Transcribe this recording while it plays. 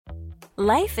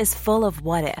Life is full of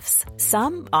what-ifs.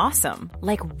 Some awesome,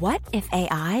 like what if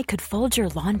AI could fold your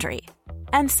laundry?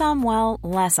 And some, well,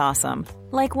 less awesome,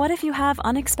 like what if you have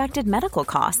unexpected medical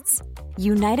costs?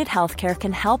 United Healthcare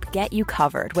can help get you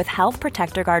covered with Health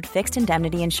Protector Guard fixed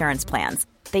indemnity insurance plans.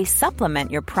 They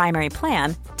supplement your primary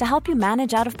plan to help you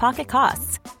manage out-of-pocket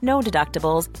costs. No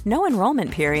deductibles, no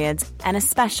enrollment periods, and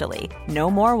especially no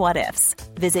more what-ifs.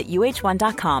 Visit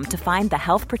uh1.com to find the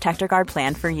Health Protector Guard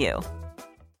plan for you.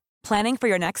 Planning for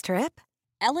your next trip?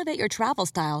 Elevate your travel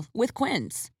style with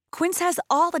Quince. Quince has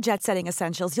all the jet-setting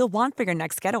essentials you'll want for your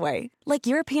next getaway, like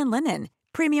European linen,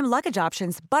 premium luggage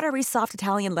options, buttery soft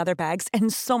Italian leather bags,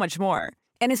 and so much more.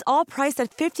 And is all priced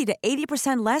at 50 to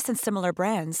 80% less than similar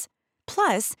brands.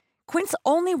 Plus, Quince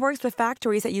only works with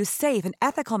factories that use safe and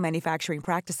ethical manufacturing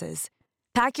practices.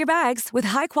 Pack your bags with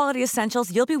high-quality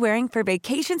essentials you'll be wearing for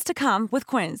vacations to come with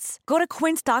Quince. Go to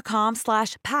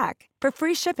quince.com/pack for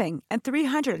free shipping and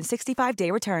 365-day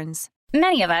returns.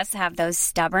 Many of us have those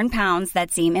stubborn pounds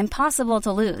that seem impossible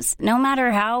to lose, no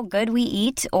matter how good we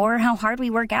eat or how hard we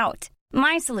work out.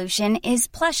 My solution is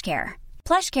PlushCare.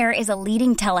 PlushCare is a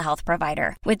leading telehealth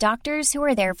provider with doctors who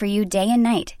are there for you day and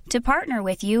night to partner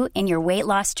with you in your weight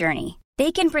loss journey.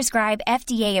 They can prescribe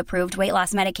FDA-approved weight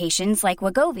loss medications like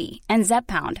Wegovy and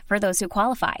Zepbound for those who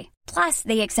qualify. Plus,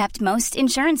 they accept most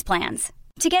insurance plans.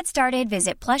 To get started,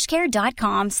 visit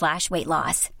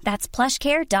plushcare.com/weightloss. That's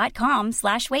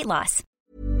plushcare.com/weightloss.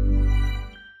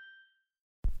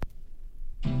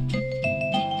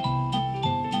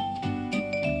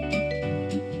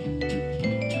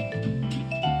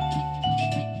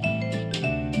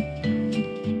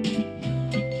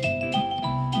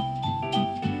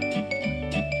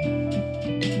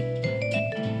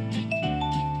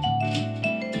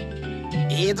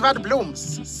 Edvard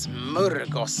Bloms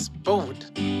smörgåsbord.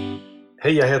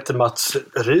 Hej, jag heter Mats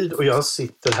Ryd och jag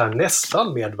sitter här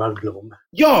nästan med Edvard Blom.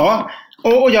 Ja,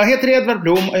 och jag heter Edvard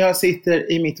Blom och jag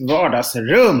sitter i mitt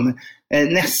vardagsrum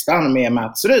nästan med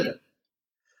Mats Ryd.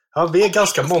 Ja, vi är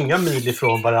ganska många mil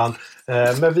ifrån varandra,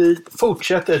 men vi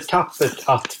fortsätter tappert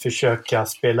att försöka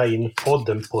spela in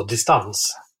podden på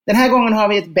distans. Den här gången har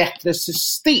vi ett bättre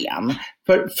system.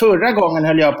 För förra gången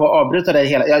höll jag på att avbryta dig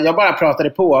hela. Jag bara pratade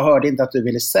på och hörde inte att du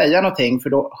ville säga någonting. För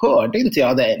då hörde inte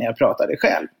jag dig när jag pratade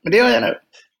själv. Men det gör jag nu.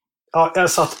 Ja, jag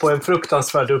satt på en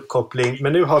fruktansvärd uppkoppling.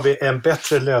 Men nu har vi en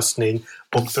bättre lösning.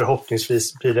 Och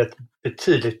förhoppningsvis blir det ett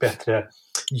betydligt bättre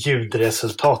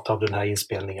ljudresultat av den här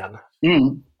inspelningen.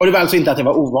 Och det var alltså inte att det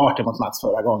var oartigt mot Mats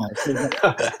förra gången.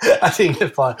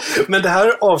 Men det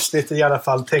här avsnittet i alla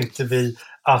fall tänkte vi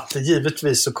att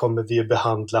givetvis så kommer vi att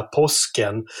behandla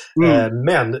påsken.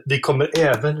 Men vi kommer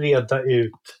även reda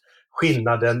ut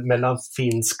skillnaden mellan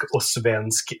finsk och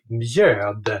svensk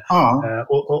mjöd.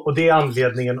 Och det är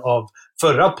anledningen av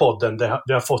förra podden där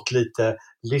vi har fått lite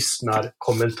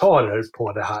lyssnarkommentarer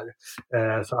på det här.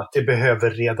 Så att det behöver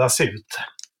redas ut.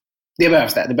 Det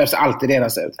behövs det. Det behövs alltid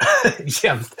redas ut.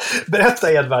 Jämt.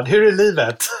 Berätta Edvard, hur är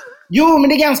livet? Jo, men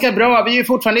det är ganska bra. Vi är ju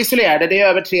fortfarande isolerade. Det är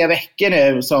över 3 veckor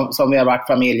nu som vi har varit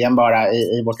familjen bara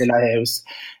i vårt lilla hus.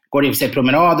 Går i och för sig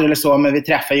promenader eller så, men vi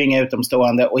träffar ju inga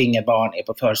utomstående och inga barn är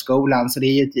på förskolan. Så det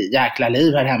är ju ett jäkla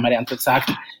liv här hemma rent ut sagt.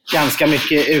 Ganska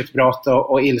mycket utbrott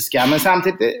och ilska. Men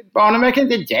samtidigt, barnen verkar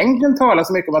inte egentligen tala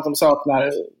så mycket om att de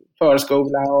saknar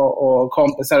förskola och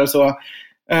kompisar och så.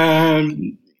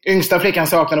 Yngsta flickan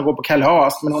saknar att gå på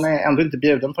kalas, men hon är ändå inte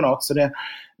bjuden på något. Så det,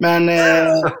 men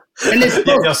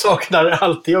jag saknar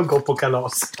alltid att gå på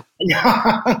kalas.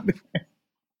 Ja,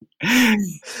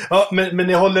 men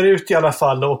ni håller ut i alla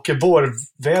fall och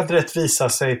vårvädret visar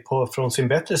sig från sin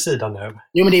bättre sida nu.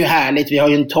 Jo, men det är ju härligt. Vi har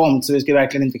ju en tomt så vi ska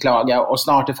verkligen inte klaga. Och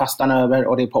snart är fastan över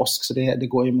och det är påsk så det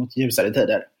går ju mot ljusare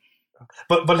tider.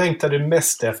 Vad längtar du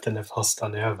mest efter när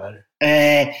fastan är över?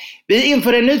 Vi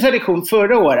införde en ny tradition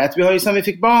förra året. Vi har ju, som vi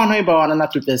fick barn har ju barnen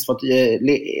naturligtvis fått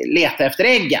leta efter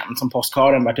äggen som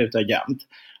påskharen varit ute och gömt.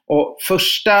 Och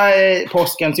första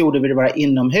påsken så gjorde vi det bara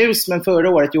inomhus, men förra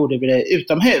året gjorde vi det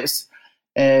utomhus.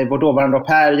 Vår dåvarande au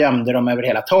pair gömde dem över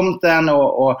hela tomten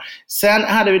och sen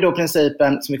hade vi då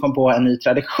principen som vi kom på en ny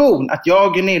tradition att jag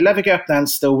och Gunilla fick öppna en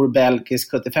stor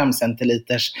belgisk 75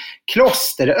 centiliters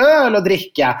klosteröl och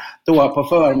dricka då på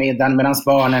förmiddagen medan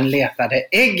barnen letade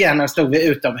äggen och stod vi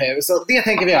utomhus. Och det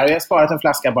tänker vi göra. Vi har sparat en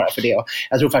flaska bara för det och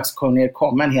jag tror faktiskt kommer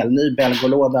komma en hel ny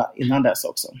belgolåda innan dess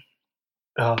också.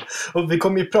 Ja, och vi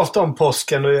kommer ju prata om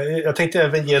påsken och jag tänkte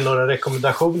även ge några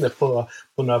rekommendationer på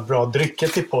några bra drycker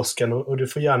till påsken och du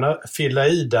får gärna fylla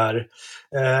i där.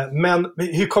 Men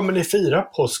hur kommer ni fira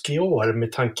påsk i år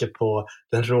med tanke på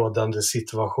den rådande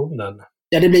situationen?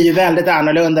 Ja, det blir ju väldigt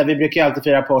annorlunda. Vi brukar ju alltid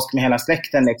fira påsk med hela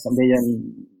släkten. Liksom. Det är ju den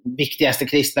viktigaste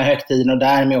kristna högtiden och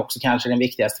därmed också kanske den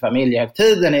viktigaste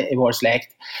familjehögtiden i vår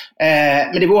släkt.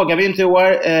 Men det vågar vi inte i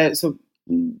år. Så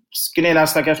Gunilla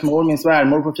stackars mor, min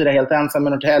svärmor, får fira helt ensam i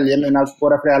Norrtälje. Mina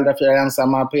båda föräldrar firar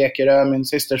ensamma på Ekerö. Min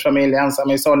systers familj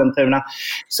ensam i Sollentuna.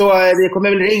 Så vi kommer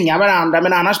väl ringa varandra,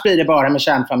 men annars blir det bara med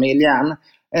kärnfamiljen.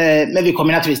 Men vi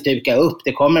kommer naturligtvis duka upp.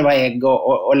 Det kommer vara ägg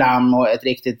och lamm och ett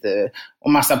riktigt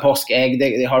och massa påskägg.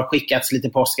 Det har skickats lite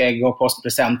påskägg och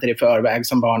påskpresenter i förväg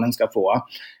som barnen ska få.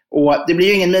 Och det blir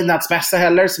ju ingen midnattsmässa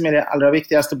heller, som är det allra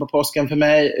viktigaste på påsken för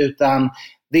mig, utan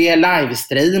det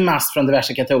livestreamas från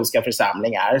diverse katolska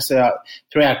församlingar. Så jag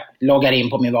tror jag loggar in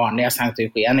på min vanliga Sancta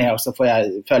Eugenia och så får jag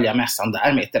följa mässan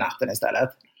där mitt i natten istället.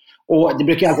 Och det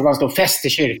brukar alltid vara en stor fest i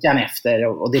kyrkan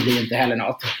efter och det blir inte heller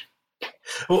något.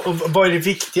 Och vad är det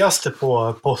viktigaste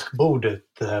på påskbordet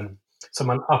som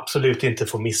man absolut inte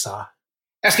får missa?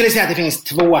 Jag skulle säga att det finns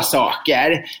två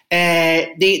saker.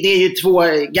 Det är ju två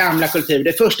gamla kulturer.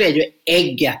 Det första är ju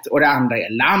ägget och det andra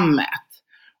är lammet.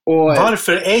 Och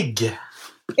varför ägg?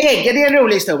 Ägg, det är en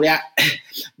rolig historia.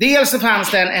 Dels så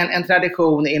fanns det en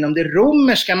tradition inom den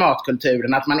romerska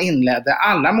matkulturen att man inledde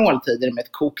alla måltider med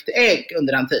ett kokt ägg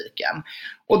under antiken.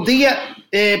 Och det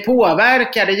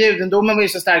påverkade judendomen, var ju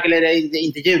så stark, eller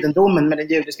inte judendomen, men den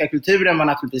judiska kulturen var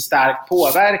naturligtvis starkt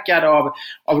påverkad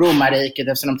av romarriket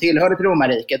eftersom de tillhörde till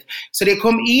romarriket. Så det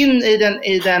kom in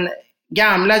i den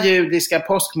gamla judiska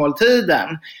påskmåltiden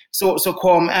så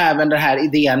kom även den här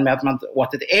idén med att man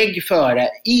åt ett ägg före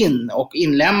in och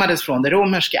inlämnades från det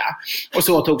romerska. Och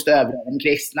så togs det över av de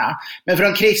kristna. Men för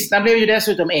de kristna blev ju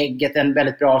dessutom ägget en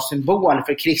väldigt bra symbol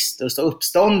för Kristus och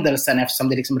uppståndelsen, eftersom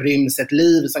det liksom ryms ett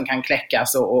liv som kan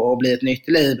kläckas och bli ett nytt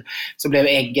liv. Så blev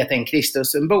ägget en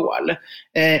Kristus-symbol.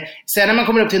 Sen när man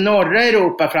kommer upp till norra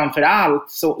Europa framför allt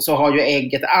så har ju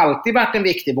ägget alltid varit en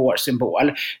viktig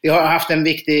vårsymbol. Det har haft en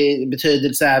viktig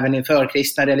betydelse även i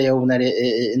förkristna religioner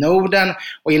i Norden,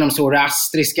 och inom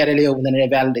zoroastriska religioner är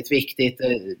det väldigt viktigt.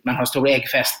 Man har stor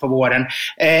äggfest på våren.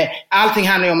 Allting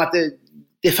handlar ju om att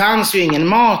det fanns ju ingen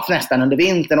mat nästan under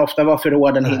vintern. Ofta var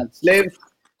förråden helt slut.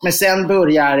 Men sen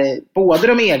börjar både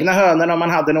de egna hönorna, om man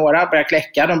hade några, börjar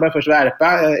kläcka. De börjar först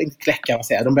värpa, inte kläcka vad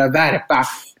säger jag, de börjar värpa.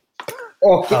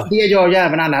 Och det gör ju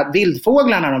även alla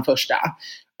vildfåglarna de första.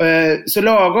 Så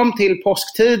lagom till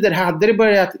påsktider hade det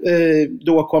börjat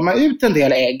då komma ut en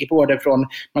del ägg, både från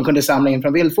man kunde samla in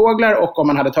från vildfåglar och om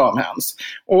man hade tamhöns.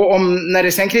 Och när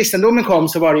det sen kristendomen kom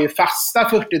så var det ju fasta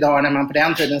 40 dagar när man på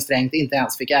den tiden strängt inte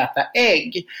ens fick äta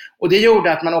ägg. Och det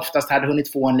gjorde att man oftast hade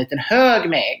hunnit få en liten hög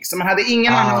med ägg. Så man hade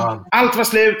ingen annan. Allt var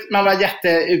slut, man var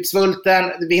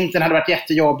jätteutsvulten, vintern hade varit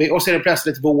jättejobbig och så är det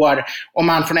plötsligt vår och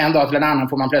man från en dag till en annan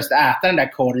får man plötsligt äta den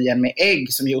där korgen med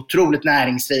ägg som är otroligt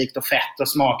näringsrikt och fett och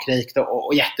smakrikt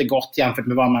och jättegott jämfört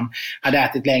med vad man hade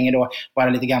ätit länge då. Bara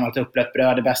lite gammalt uppblött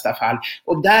bröd i bästa fall.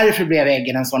 Och därför blev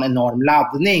äggen en sån enorm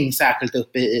laddning, särskilt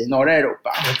uppe i norra Europa.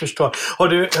 Jag förstår. Har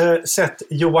du sett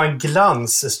Johan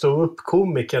Glans, stå upp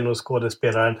komikern och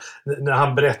skådespelaren, när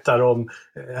han berättar om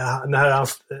när han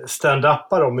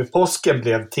stand-upar om hur påsken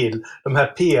blev till, de här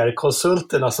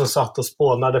PR-konsulterna som satt och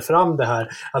spånade fram det här,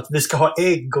 att vi ska ha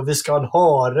ägg och vi ska ha en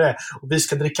hare och vi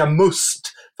ska dricka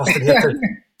must, fast det heter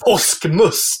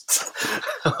påskmust.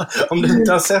 Om du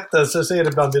inte har sett den så är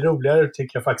det bland det roligare,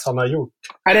 tycker jag faktiskt han har gjort.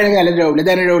 Ja, den är väldigt rolig.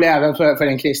 Den är rolig även för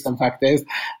en kristen faktiskt.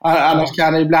 Annars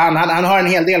kan ibland, han har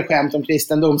en hel del skämt om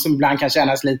kristendom som ibland kan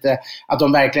kännas lite att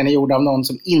de verkligen är gjorda av någon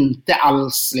som inte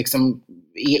alls liksom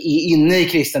är inne i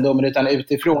kristendomen utan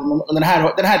utifrån. Den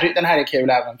här är kul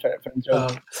även för en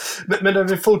tro. Men när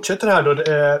vi fortsätter här då,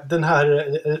 den här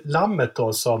lammet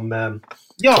då som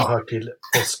hör till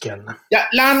påsken. Ja,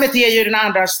 lammet är ju den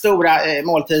andra stora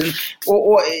måltiden.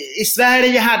 Och i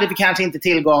Sverige hade vi kanske inte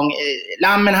tillgång.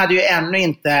 Lammen hade ju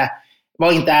ännu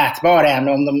var inte ätbara än.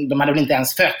 Om de hade väl inte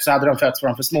ens fötts, så hade de fötts för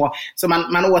de för små. Så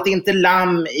man åt inte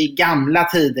lamm i gamla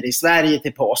tider i Sverige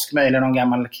till påsk. Möjligen någon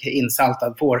gammal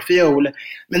insaltad fårfiol.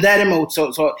 Men däremot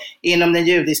så inom den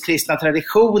judisk-kristna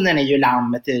traditionen är ju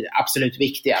lammet det absolut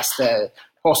viktigaste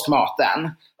påskmaten.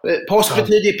 Påsk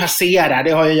betyder ju passera.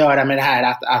 Det har ju att göra med det här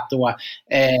att då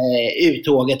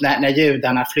uttåget när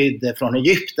judarna flydde från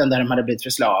Egypten där de hade blivit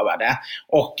förslavade,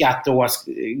 och att då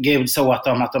Gud sa åt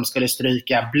dem att de skulle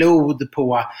stryka blod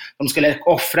på, de skulle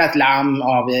offra ett lamm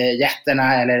av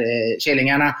getterna eller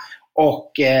killingarna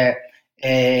och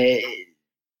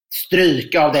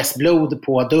stryka av dess blod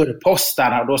på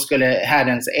dörrpostarna, och då skulle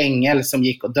Herrens ängel som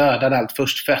gick och dödade allt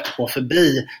först fött på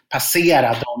förbi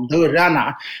passera de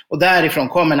dörrarna. Och därifrån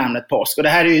kommer namnet påsk. Och det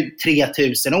här är ju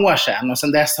 3000 år sedan, och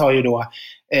sedan dess har ju då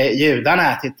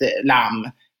judarna ätit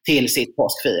lamm till sitt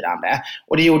påskfirande.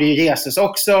 Och det gjorde ju Jesus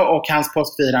också, och hans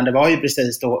påskfirande var ju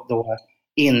precis då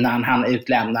innan han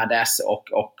utlämnades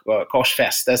och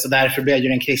korsfästes. Så därför blev ju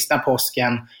den kristna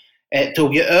påsken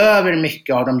tog ju över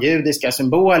mycket av de judiska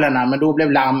symbolerna, men då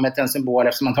blev lammet en symbol,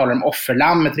 eftersom man talar om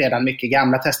offerlammet redan mycket i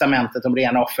Gamla testamentet, om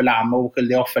rena offerlamm och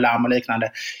oskyldiga offerlamm och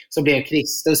liknande, så blev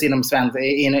Kristus inom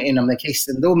den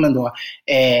kristendomen då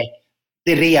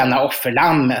det rena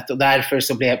offerlammet, och därför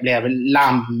så blev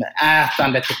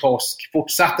lammätandet till påsk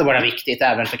fortsatte vara viktigt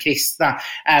även för kristna,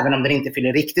 även om den inte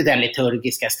fyller riktigt den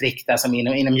liturgiska strikta som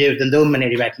inom judendomen är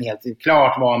det verkligen helt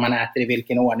klart vad man äter i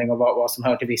vilken ordning och vad som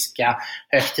hör till vilka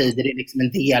högtider. Det är liksom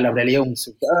en del av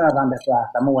religionsutövandet att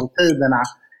äta måltiderna.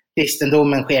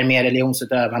 Kristendomen sker med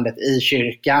religionsutövandet i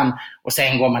kyrkan, och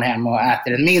sen går man hem och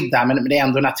äter en middag, men det är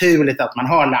ändå naturligt att man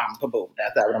har lamm på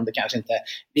bordet, även om det kanske inte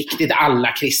riktigt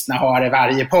alla kristna har det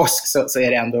varje påsk, så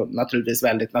är det ändå naturligtvis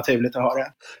väldigt naturligt att ha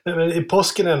det. Men är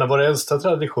påsken en av våra äldsta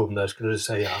traditioner, skulle du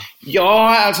säga?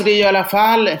 Ja, alltså det är ju i alla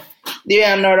fall det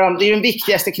är ju den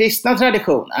viktigaste kristna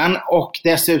traditionen, och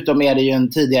dessutom är det ju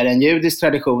tidigare en judisk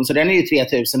tradition, så den är ju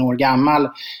 3000 år gammal.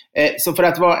 Så för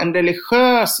att vara en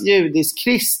religiös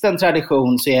judisk-kristen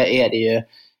tradition så är det ju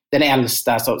den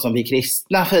äldsta som vi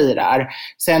kristna firar.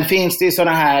 Sen finns det ju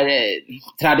sådana här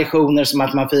traditioner som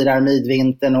att man firar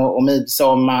midvintern och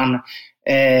midsommaren,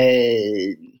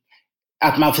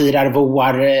 att man firar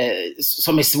vår,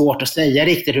 som är svårt att säga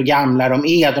riktigt hur gamla de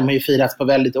är. De har ju firats på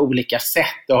väldigt olika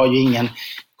sätt och har ju ingen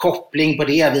koppling på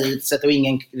det viset och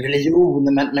ingen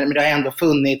religion, men det har ändå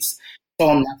funnits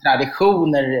sådana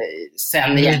traditioner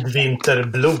sen igen.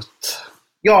 Midvinterblot.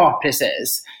 Ja,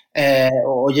 precis.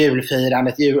 Och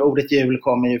julfirandet, ordet jul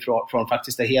kommer ju från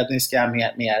faktiskt det hedniska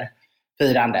mer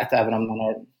firandet, även om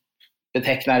man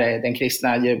betecknar den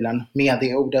kristna julen med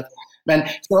det ordet. Men,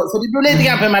 så det beror lite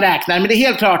grann på hur man räknar, men det är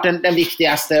helt klart den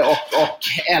viktigaste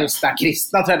och äldsta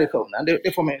kristna traditionen,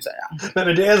 det får man ju säga.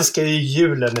 Men du älskar ju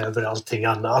julen över allting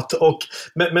annat.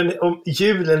 Men om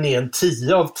julen är en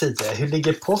 10 av 10, hur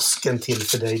ligger påsken till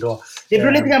för dig då? Det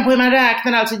beror lite grann på hur man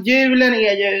räknar. Alltså julen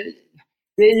är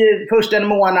ju först en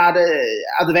månad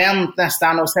advent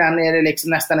nästan, och sen är det liksom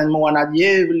nästan en månad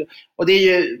jul. Och det är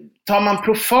ju, tar man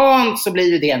profant så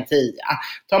blir ju det en 10.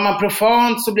 Tar man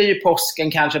profant så blir ju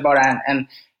påsken kanske bara en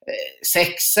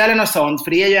 6 eller något sånt,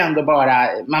 för det är ju ändå bara,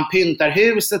 man pyntar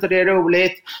huset och det är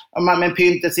roligt, men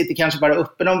pyntet sitter kanske bara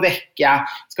uppe någon vecka.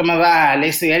 Ska man vara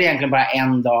ärlig så är det egentligen bara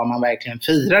en dag man verkligen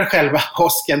firar själva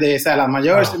påsken. Det är sällan man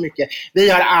gör så mycket. Vi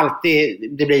har alltid,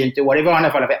 det blir ju inte i år, i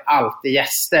vanliga fall har vi alltid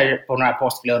gäster på några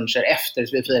påskluncher efter,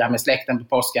 så vi firar med släkten på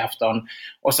påskafton,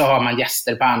 och så har man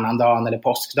gäster på annan dagen eller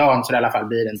påskdagen, så det i alla fall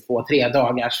blir en 2-3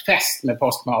 dagars fest med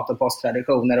påskmat och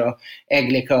påsktraditioner och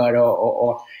ägglikör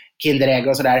och kinderägg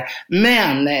och sådär.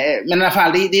 Men i alla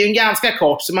fall, det är ju en ganska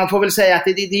kort, så man får väl säga att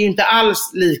det är ju inte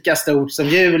alls lika stort som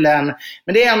julen,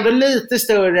 men det är ändå lite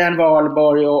större än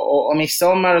Valborg och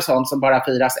midsommar och sånt som bara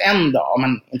firas en dag. Om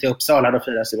man inte i Uppsala, då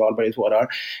firas i Valborg i 2 dagar.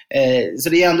 Så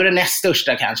det är ändå det näst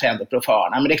största kanske ändå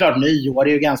profana. Men det är klart, nyår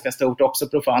är ju ganska stort också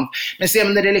profant. Men ser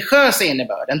man den religiösa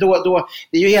innebörden, då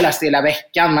det är ju hela stilla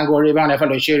veckan. Man går i vanliga fall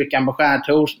då i kyrkan på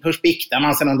skärtorsdag. Först biktar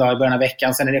man sig någon dag i början av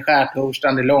veckan, sen är det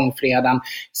skärtorsdagen, det är långfredagen.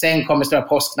 Sen kommer stora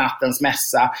påsknattens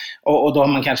mässa, och då har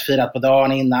man kanske firat på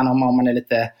dagen innan, om man är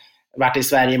lite varit i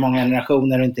Sverige i många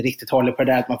generationer och inte riktigt håller på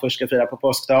det där att man först ska fira på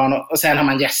påskdagen, och sen har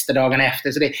man gäster dagen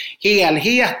efter. Så det är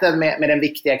helheten med den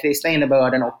viktiga kristna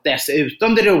innebörden och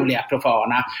dessutom det roliga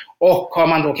profana. Och har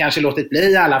man då kanske låtit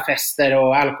bli alla fester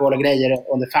och alkohol och grejer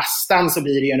under fastan, så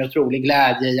blir det ju en otrolig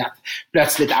glädje i att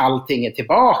plötsligt allting är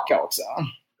tillbaka också.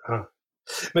 Ja.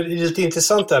 Men det är lite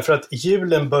intressant där, för att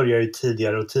julen börjar ju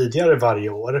tidigare och tidigare varje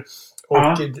år. Och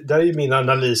där är ju min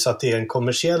analys att det är en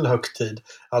kommersiell högtid.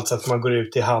 Alltså att man går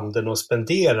ut i handeln och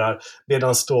spenderar.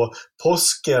 Medan då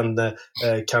påsken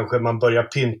kanske man börjar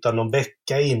pynta någon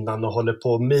vecka innan och håller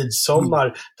på.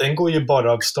 Midsommar, den går ju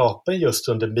bara av stapeln just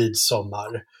under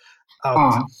midsommar.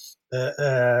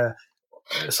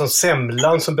 Som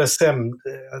semlan som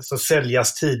börjar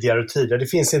säljas tidigare och tidigare. Det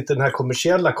finns inte den här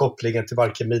kommersiella kopplingen till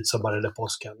varken midsommar eller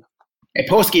påsken.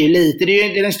 Påsk är ju lite, det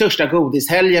är den största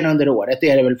godishelgen under året, det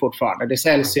är det väl fortfarande. Det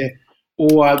säljs ju,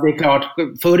 och det är klart,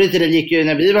 förr i tiden gick ju,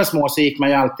 när vi var små så gick man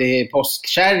ju alltid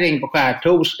påskkärring på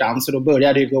skärtorsdagen, så då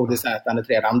började ju godisätandet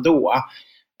redan då.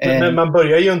 Men man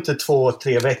börjar ju inte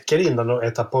 2-3 veckor innan att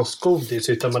äta påskgodis,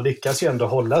 utan man lyckas ju ändå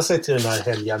hålla sig till den här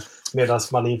helgen, medan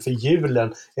man inför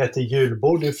julen äter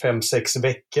julbord i 5-6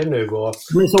 veckor nu.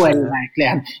 Men så är det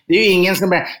verkligen. Det är ju ingen som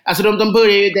börjar, alltså de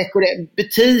börjar ju dekorera,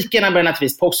 butikerna börjar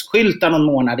naturligtvis påskskylta någon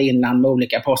månad innan med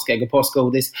olika påskägg och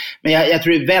påskgodis, men jag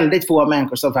tror det är väldigt få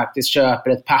människor som faktiskt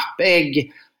köper ett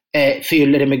pappägg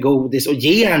fyller det med godis och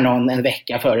ger någon en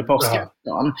vecka före påskafton.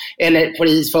 Ja. Eller får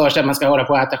is för sig att man ska hålla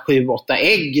på att äta 7-8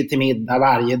 ägg till middag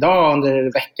varje dag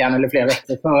under veckan eller flera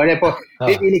veckor före.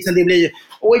 Det blir ju,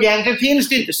 och egentligen finns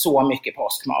det inte så mycket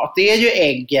påskmat. Det är ju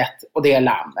ägget och det är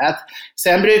lammet.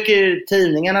 Sen brukar ju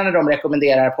tidningarna när de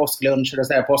rekommenderar påskluncher och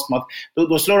så här påskmat,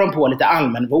 då slår de på lite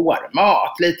allmän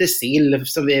vårmat. Lite sill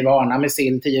som vi är vana med,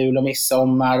 sill till jul och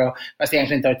midsommar. Och, fast det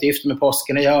egentligen inte har ett gift med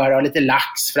påsken att göra. Och lite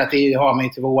lax för att det har man ju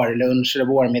till vårluncher och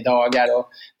vårmiddagar. Och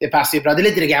det passar ju bra. Det är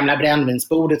lite det gamla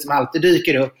brännvinsbordet som alltid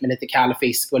dyker upp med lite kall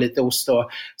fisk och lite ost och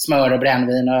smör och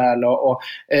brännvin och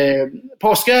öl.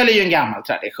 Påsköl är ju en gammal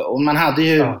tradition. Man hade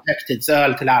ju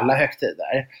högtidsöl till alla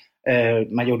högtider.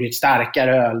 Man gjorde ju ett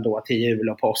starkare öl då till jul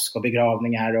och påsk och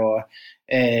begravningar och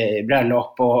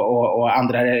bröllop och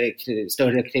andra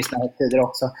större kristna högtider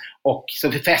också. Och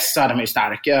så för fest så hade man ju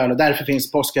stark öl och därför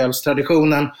finns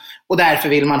påskölstraditionen och därför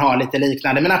vill man ha lite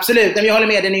liknande. Men absolut, jag håller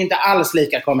med, den är ju inte alls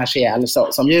lika kommersiell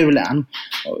som julen.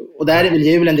 Och där är väl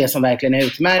julen det som verkligen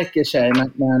utmärker sig.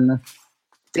 Men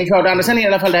det är klart, andra sen är i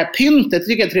alla fall det här pyntet,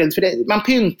 tycker jag är trevligt, för man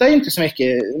pyntar ju inte så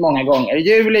mycket många gånger.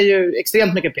 Jul är ju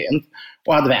extremt mycket pynt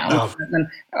och advent. Ja. Men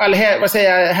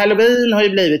Halloween har ju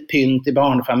blivit pynt i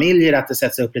barnfamiljer, att det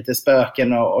sätts upp lite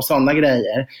spöken och sådana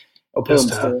grejer. Och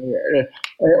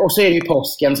och så är det ju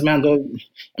påsken som ändå,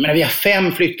 jag menar, vi har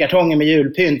 5 flyttkartonger med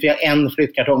julpynt, vi har 1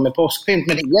 flyttkartong med påskpynt,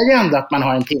 men det är ju ändå att man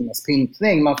har en timmes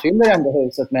pyntning. Man fyller ändå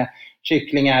huset med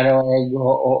kycklingar och ägg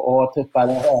och tuppar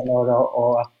och hönor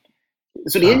och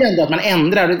så det är ju ändå att man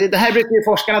ändrar. Det här brukar ju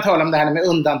forskarna tala om, det här med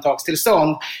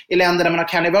undantagstillstånd. I länder där man har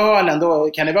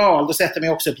karneval, då sätter man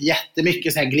ju också upp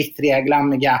jättemycket så här glittriga,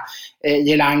 glammiga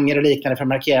girlanger och liknande för att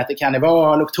markera att det är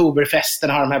karneval. Oktoberfesten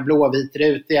har de här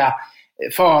blåvitrutiga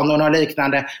fanorna och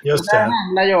liknande. Just det. Och det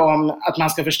handlar ju om att man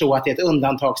ska förstå att det är ett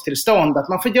undantagstillstånd. Att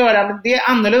man får göra, det är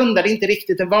annorlunda, det är inte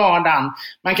riktigt en vardag.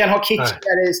 Man kan ha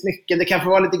kitschigare i smycken, det kan få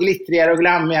vara lite glittrigare och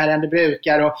glammigare än det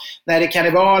brukar. Och när det är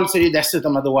karneval så är det ju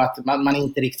dessutom då att man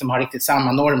inte riktigt har riktigt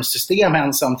samma normsystem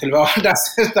än som till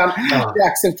vardags. Utan det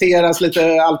accepteras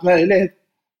lite allt möjligt.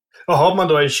 Och har man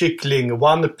då en kyckling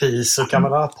One Piece så kan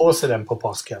man ha på sig den på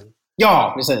påsken.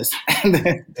 Ja, precis.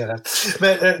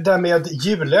 Men där med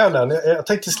julölen, jag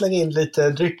tänkte slänga in lite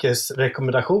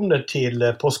dryckesrekommendationer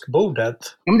till påskbordet.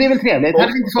 Ja, men det är väl trevligt.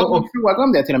 Hade vi inte fått någon fråga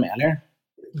om det till och med, eller?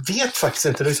 Vet faktiskt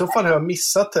inte, i så fall har jag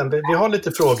missat den. Vi har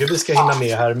lite frågor vi ska hinna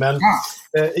med här, men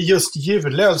just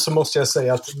julöl så måste jag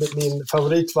säga att min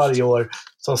favorit varje år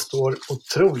som står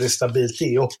otroligt stabilt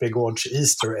är Oppigårds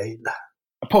Easter Ale.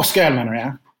 Påsköl menar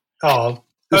du? Ja.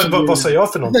 Vad sa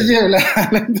jag för någonting? Julen.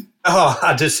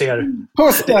 Ja, du ser.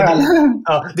 Påsköl.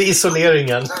 Ja, det är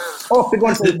isoleringen.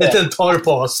 Den tar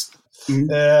på oss.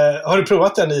 Har du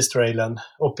provat den Easter Alen,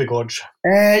 Oppigårds?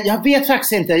 Jag vet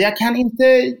faktiskt inte.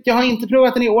 Jag har inte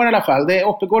provat den i år i alla fall.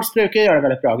 Oppigårds brukar göra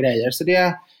väldigt bra grejer. Så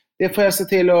det får jag se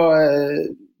till att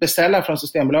beställa från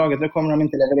Systembolaget. Nu kommer de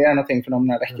inte leverera någonting för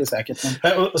några veckor säkert.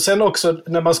 Men... Och sen också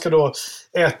när man ska då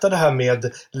äta det här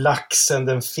med laxen,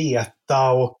 den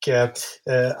feta och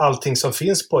allting som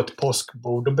finns på ett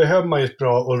påskbord, då behöver man ju ett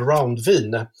bra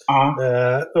allround-vin.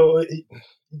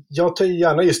 Jag tar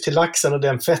gärna just till laxen och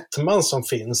den fettman som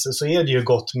finns, så är det ju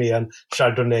gott med en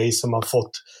Chardonnay som har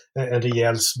fått en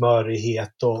rejäl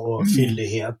smörighet och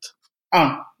fyllighet.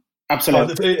 Ja.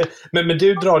 Absolut. Ja, men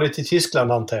du drar det till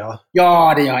Tyskland, antar jag?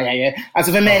 Ja, det gör jag ju.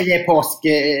 Alltså för mig är påsk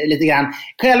lite grann...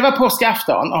 Själva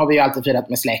påskafton har vi ju alltid firat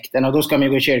med släkten och då ska man ju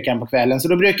gå i kyrkan på kvällen. Så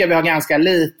då brukar vi ha ganska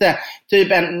lite, typ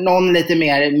någon lite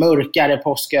mer mörkare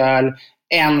påsköl,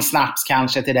 en snaps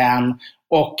kanske till den.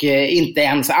 Och inte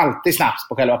ens alltid snaps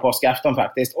på själva påskafton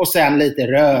faktiskt. Och sen lite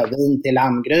rödvin till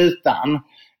lammgrytan.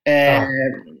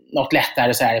 Något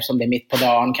lättare så här eftersom det är mitt på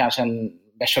dagen, kanske en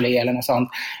Beaujolais eller något sånt.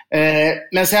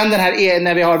 Men sen den här,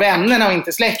 när vi har vännerna och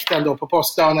inte släkten då på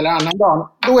påskdagen eller annan dag,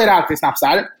 då är det alltid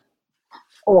snapsar.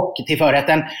 Och till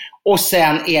förrätten. Och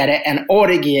sen är det en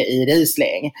orgie i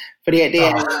Riesling. För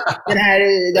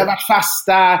det har varit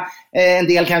fasta, en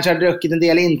del kanske har druckit, en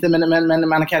del inte, men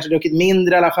man har kanske druckit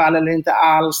mindre i alla fall, eller inte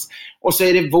alls. Och så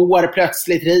är det vår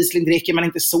plötsligt, Riesling dricker man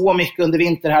inte så mycket under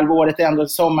vinterhalvåret, det är ändå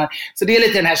sommar. Så det är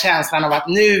lite den här känslan av att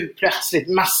nu plötsligt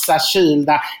massa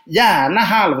kylda, gärna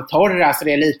halvtorra, så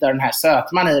det är lite av den här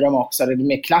sötman i dem också. Det är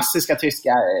mer klassiska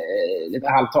tyska, lite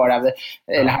halvtorra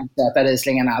eller halvsöta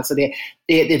Rieslingarna. Alltså det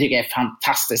tycker jag är ett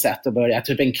fantastiskt sätt att börja.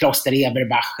 Typ en Kloster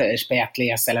Eberbach,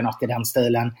 Spätles eller något i den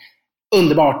stilen.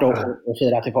 Underbart att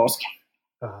fira till påsk.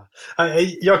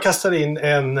 Jag kastar in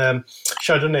en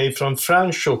Chardonnay från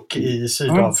Franschhoek i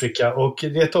Sydafrika och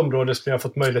det är ett område som jag har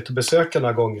fått möjlighet att besöka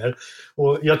några gånger.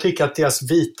 Och jag tycker att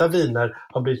deras vita viner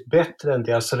har blivit bättre än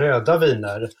deras röda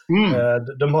viner.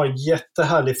 De har en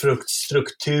jättehärlig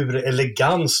fruktstruktur,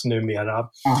 elegans numera.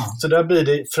 Så där blir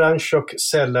det Franschhoek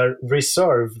Cellar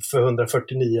Reserve för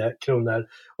 149 kronor.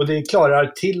 Och det klarar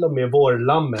till och med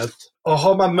vårlammet. Och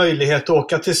har man möjlighet att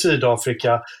åka till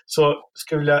Sydafrika så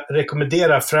skulle jag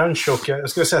rekommendera Franschhoek. Jag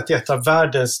skulle säga att det är ett av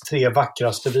världens 3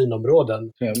 vackraste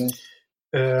vinområden.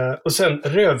 Och sen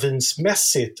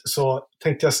rödvinsmässigt så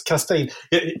tänkte jag kasta in,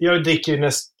 jag dricker ju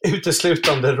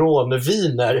uteslutande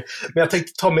rånviner, men jag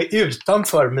tänkte ta mig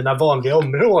utanför mina vanliga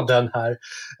områden här.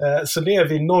 Så nu är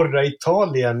vi i norra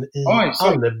Italien i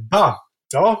Alba.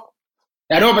 Ja.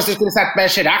 Jag hoppas du skulle sagt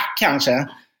Bergerac kanske.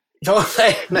 Ja,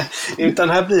 nej, utan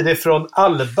här blir det från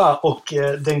Alba och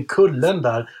den kullen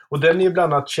där. Och den är ju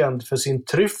bland annat känd för sin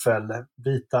tryffel,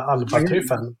 vita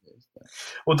Alba-tryffeln.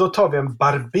 Och då tar vi en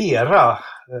Barbera.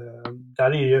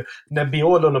 Där är ju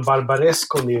Nebbiolon och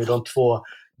Barbarescon är ju de 2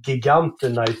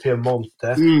 giganterna i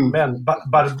Piemonte. Men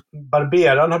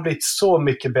Barberan har blivit så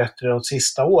mycket bättre de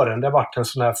sista åren. Det har varit en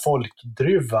sån här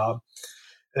folkdruva.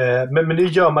 Men nu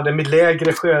gör man det med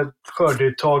lägre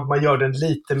skördeuttag, man gör den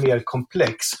lite mer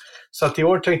komplex. Så att i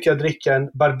år tänkte jag dricka en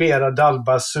Barbera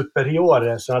d'Alba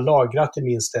Superiore som jag har lagrat i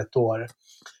minst 1 år.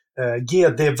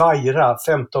 GD Vaira,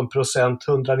 15%,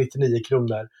 199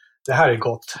 kronor. Det här är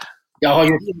gott. Jag har ju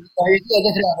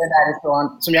eget röver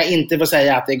därifrån som jag inte får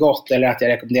säga att det är gott eller att jag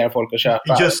rekommenderar folk att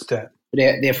köpa. Just det.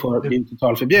 Det får bli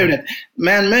totalt förbjudet.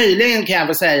 Men möjligen kan jag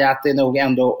väl säga att det är nog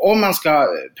ändå, om man ska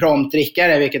prompt dricka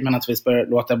det, vilket man naturligtvis bör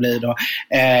låta bli då,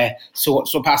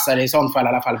 så passar det i sånt fall i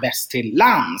alla fall bäst till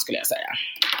land, skulle jag säga.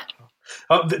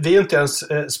 Ja, vi är inte ens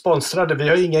sponsrade. Vi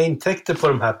har inga intäkter på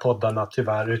de här poddarna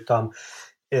tyvärr, utan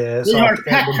vi har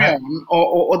Patreon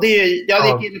och det är,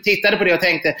 jag tittade på det och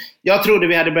tänkte, jag trodde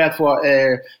vi hade börjat få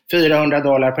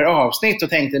 $400 per avsnitt och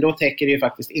tänkte då täcker det ju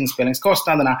faktiskt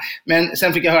inspelningskostnaderna. Men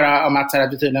sen fick jag höra av Mats här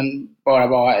att vi tydligen bara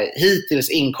var hittills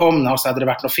inkomna och så hade det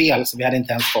varit något fel så vi hade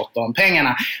inte ens fått de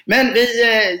pengarna. Men vi,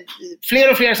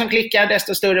 fler och fler som klickar,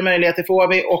 desto större möjligheter får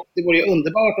vi, och det vore ju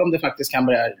underbart om det faktiskt kan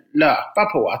börja löpa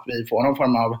på att vi får någon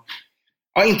form av,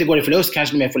 inte går i förlust,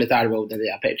 kanske mer får lite arvode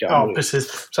via Patreon. Ja,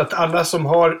 precis. Så att alla som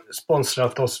har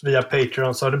sponsrat oss via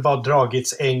Patreon så har det bara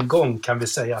dragits en gång, kan vi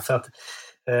säga. För att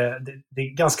det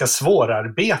är ganska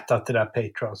svårarbetat det där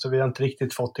Patreon, så vi har inte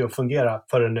riktigt fått det att fungera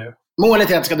förrän nu.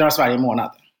 Målet är att det ska dras varje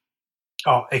månad.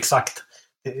 Ja, exakt.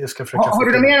 Jag ska försöka har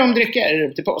du mer om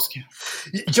drycker till påsk?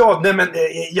 Ja, nej, men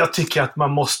jag tycker att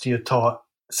man måste ju ta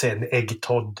sig en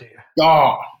äggtoddy.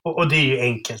 Ja. Och det är ju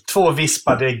enkelt. 2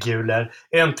 vispade äggulor,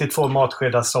 1-2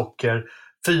 matskedar socker,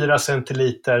 4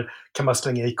 centiliter kan man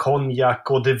slänga i konjak,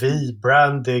 eau de vie,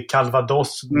 brandy,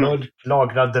 calvados, mörk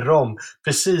lagrad rom.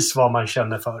 Precis vad man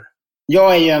känner för.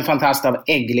 Jag är ju en fantast av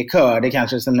ägglikör. Det är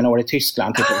kanske som en år i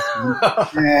Tyskland.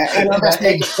 En av de bästa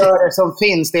ägglikörer som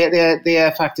finns, det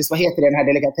är faktiskt, vad heter den här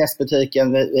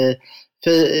delikatessbutiken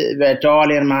vid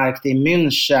Dahlienmarkt i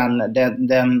München.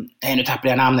 Nu tappar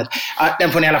jag namnet.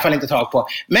 Den får ni i alla fall inte tag på.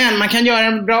 Men man kan göra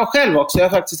den bra själv också. Jag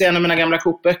har faktiskt en av mina gamla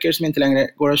kokböcker som inte längre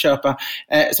går att köpa.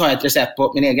 Så har jag ett recept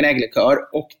på min egen ägglikör.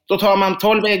 Och då tar man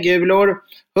 12 äggulor,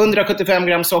 175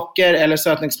 gram socker eller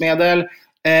sötningsmedel,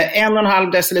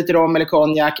 1,5 deciliter rom eller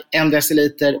konjak, 1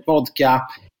 deciliter vodka,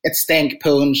 ett stänk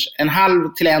punch,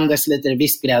 1/2 till 1 deciliter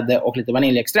vispgrädde och lite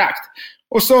vaniljextrakt.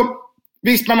 Och så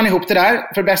vispar man ihop det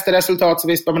där. För bästa resultat så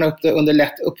vispar man upp det under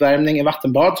lätt uppvärmning i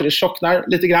vattenbad så det tjocknar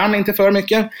lite grann, inte för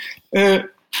mycket.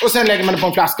 Och sen lägger man det på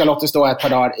en flaska och låter stå ett par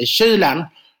dagar i kylen.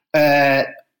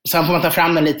 Sen får man ta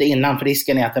fram den lite innan, för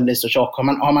risken är att den blir så tjock.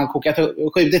 Har man kokat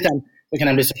och skjutit den så kan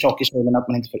den bli så tjock i kylen att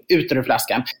man inte får ut den ur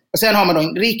flaskan. Och sen har man då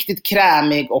en riktigt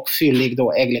krämig och fyllig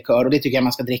då ägglikör, och det tycker jag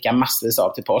man ska dricka massvis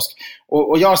av till påsk.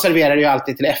 Och jag serverar ju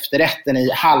alltid till efterrätten i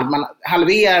man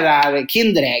halverar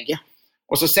Kinderägg.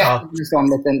 Och så sätter man en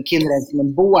sån liten Kinderägg som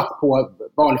en båt på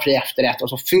valfri efterrätt och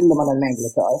så fyller man den med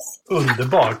ägglikör.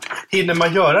 Underbart. Hinner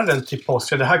man göra den till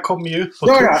påsk? Det här kommer ju ut på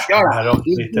torsdagen.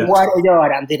 Det går att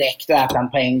göra den direkt och äta den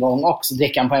på en gång också.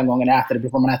 Dricka den på en gång eller äta det,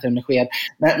 får man äta den med sked.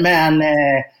 Men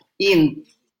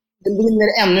den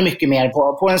vinner ännu mycket mer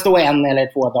på en stå 1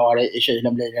 eller 2 dagar i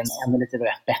kylen blir den ännu lite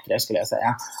bättre, skulle jag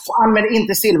säga. Och använd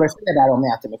inte silversked där om ni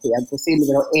äter med sked, för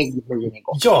silver och ägg blir inget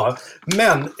gott. Ja,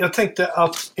 men jag tänkte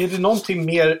att är det någonting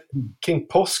mer kring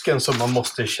påsken som man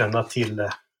måste känna till?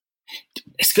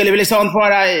 Det skulle väl i sånt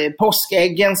vara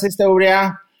påskäggens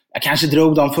historia. Jag kanske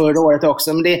drog dem förra året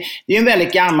också, men det är ju en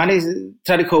väldigt gammal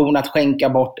tradition att skänka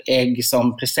bort ägg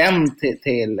som present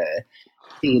till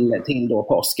till då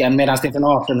påsken. Medan det är från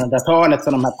 1800-talet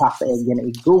som de här pappäggen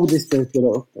i godis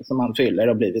dyker upp som man fyller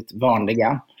och blivit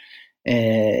vanliga.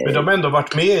 Men de har ändå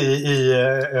varit med i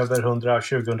över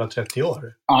 120-130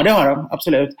 år. Ja, det har de,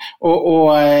 absolut.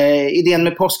 Och idén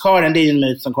med påskharen, det är ju en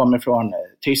myt som kommer från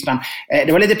Tyskland.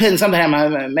 Det var lite pinsamt det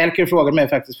här. Melker frågade mig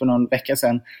faktiskt för någon vecka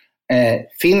sedan.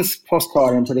 Finns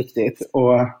påskharen på riktigt?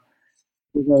 Och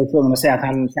jag var tvungen att säga att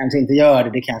han kanske inte gör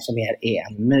det. Det kanske mer är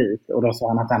en myt. Och då sa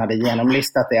han att han hade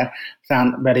genomlistat det. Så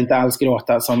han började inte alls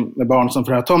gråta som med barn som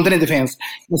för att tomten inte finns.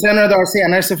 Men sen några dagar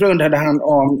senare så förundrade han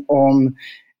om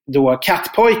då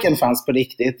kattpojken fanns på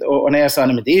riktigt. Och när jag sa,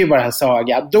 nej men det är ju bara en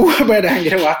saga, då började han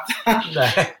gråta.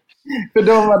 Nej. För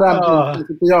då var den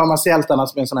pyjamashjältarna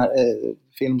som är en sån här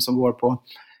film som går på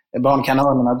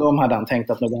barnkanalerna, de hade han tänkt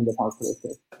att nog fanns på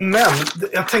riktigt. Men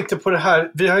jag tänkte på det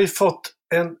här, vi har ju fått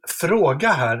en fråga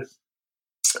här.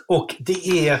 Och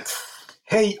det är: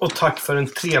 hej och tack för en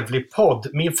trevlig podd.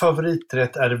 Min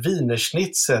favoriträtt är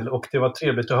wienerschnitzel och det var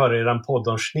trevligt att höra er podd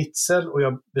om schnitzel. Och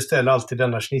jag beställer alltid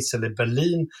denna schnitzel i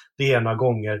Berlin det ena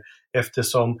gånger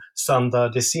eftersom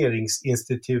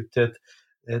standardiseringsinstitutet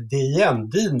DN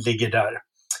ligger där.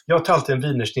 Jag tar alltid en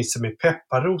wienerschnitzel med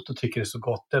pepparrot och tycker det är så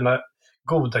gott. Denna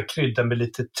goda krydda med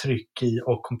lite tryck i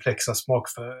och komplexa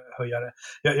smakförhöjare.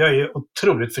 Jag är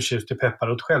otroligt förtjust i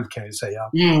pepparrot själv, kan jag ju säga.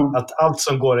 Att allt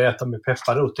som går att äta med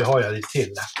pepparrot, det har jag i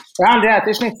till. Jag har aldrig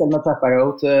ätit schnitzel med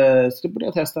pepparrot, så det borde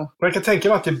jag testa. Man kan tänka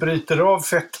mig att det bryter av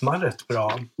fettman rätt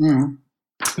bra.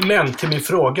 Men till min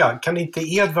fråga, kan inte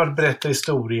Edvard berätta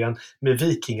historien med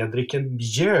vikingadrycken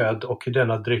mjöd och hur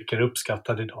denna dryck är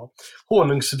uppskattad idag?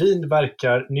 Honungsvin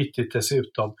verkar nyttigt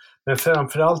dessutom, men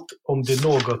framförallt om det är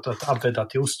något att använda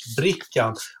till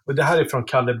ostbrickan. Och det här är från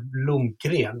Kalle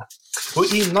Blomgren. Och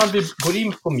innan vi går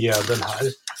in på mjöden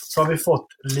här så har vi fått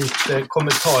lite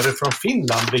kommentarer från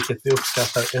Finland, vilket vi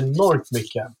uppskattar enormt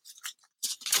mycket.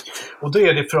 Och då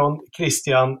är det från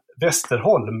Christian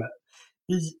Westerholm.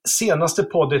 I senaste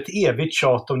podd ett evigt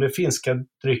tjat om den finska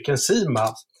drycken Sima,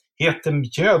 heter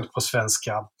mjöd på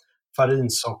svenska.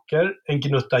 Farinsocker, en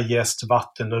gnutta jäst,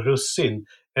 vatten och russin,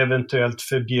 eventuellt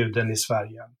förbjuden i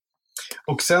Sverige.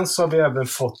 Och sen så har vi även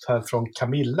fått här från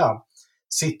Camilla.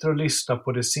 Sitter och lyssnar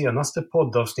på det senaste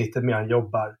poddavsnittet medan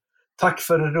jobbar. Tack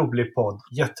för en rolig podd,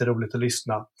 jätteroligt att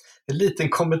lyssna. En liten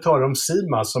kommentar om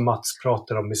Sima som Mats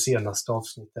pratar om i senaste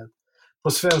avsnittet.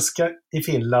 På svenska i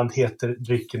Finland heter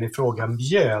drycken i fråga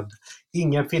mjöd.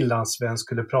 Ingen finlandssvensk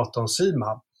skulle prata om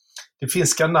Sima. Det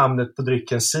finska namnet på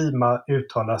drycken Sima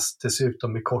uttalas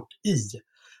dessutom med kort i.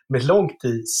 Med långt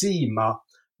i, Sima,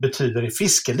 betyder det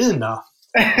fiskelina.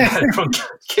 Från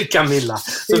Camilla.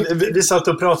 Så vi satt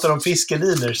och pratade om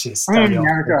fiskeliner sist.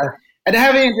 Det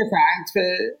här var intressant. För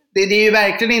det är ju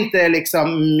verkligen inte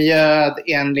liksom mjöd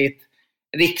enligt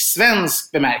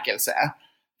rikssvensk bemärkelse.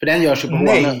 För den görs ju på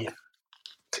honung. Nej.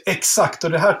 Exakt,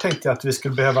 och det här tänkte jag att vi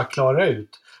skulle behöva klara ut.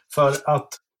 För att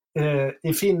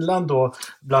i Finland då,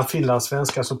 bland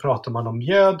finlandssvenskar så pratar man om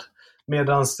mjöd,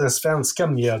 medan den svenska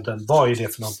mjöden, vad är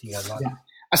det för någonting? Ja.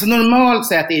 Alltså normalt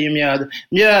sett är ju mjöd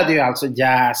är ju alltså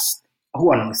jäst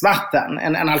honungsvatten,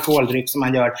 en alkoholdryck som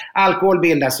man gör. Alkohol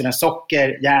bildas ju när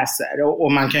socker jäser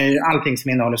och man kan ju, allting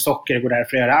som innehåller socker går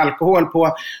därför att göra alkohol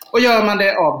på. Och gör man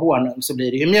det av honung så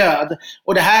blir det ju mjöd.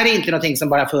 Och det här är inte någonting som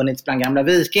bara funnits bland gamla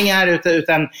vikingar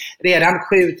utan redan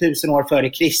 7000 år före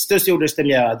Kristus gjordes det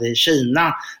mjöd i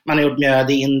Kina. Man har gjort mjöd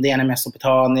i Indien, i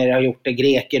Mesopotamier, har gjort det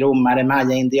greker, romare,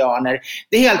 maya-indianer.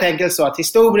 Det är helt enkelt så att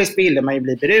historiskt ville man ju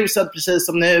bli berusad precis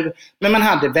som nu, men man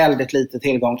hade väldigt lite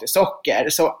tillgång till socker.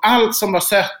 Så allt som var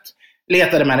sött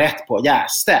letade man rätt på,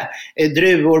 jäste.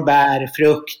 Druvor, bär,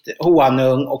 frukt,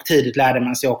 honung, och tidigt lärde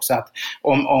man sig också att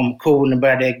om korn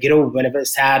började gro eller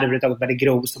säd överhuvudtaget började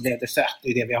gro så blev det sött. Det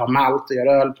är det vi har malt och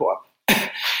gör öl på.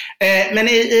 Men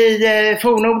i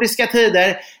fornnordiska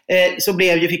tider så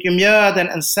fick ju mjöden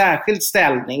en särskild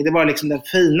ställning. Det var liksom den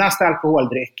finaste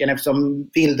alkoholdrycken, eftersom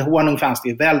vildhonung fanns det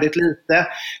ju väldigt lite.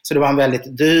 Så det var en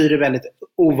väldigt dyr, väldigt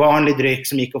ovanlig dryck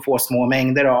som gick att få små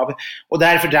mängder av. Och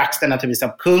därför dracks den naturligtvis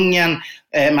av kungen.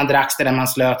 Man dracks den när man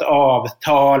slöt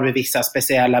avtal vid vissa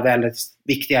speciella, väldigt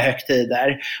viktiga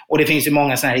högtider. Och det finns ju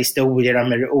många sådana här historier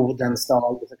om hur Odens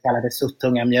dag, det så kallade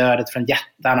suttungamjödet från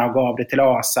jättarna, och gav det till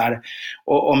asar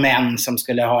och män som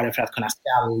skulle ha det för att kunna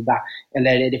skalda.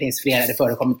 Eller det finns flera, det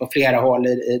förekommer på flera håll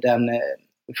i den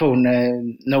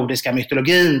fornnordiska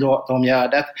mytologin då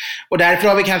mjödet. Och därför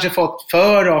har vi kanske fått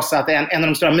för oss att en av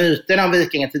de stora myterna om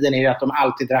vikingatiden är ju att de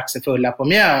alltid drack sig fulla på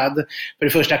mjöd. För det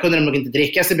första kunde de nog inte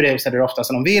dricka sig berusade ofta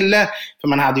som de ville, för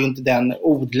man hade ju inte den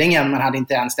odlingen, man hade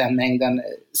inte ens den mängden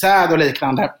säd och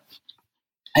liknande.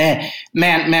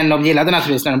 Men de gillade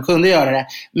naturligtvis när de kunde göra det.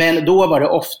 Men då var det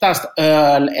oftast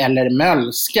öl eller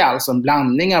mölska, alltså en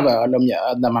blandning av öl och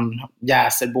mjöd, där man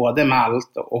jäser både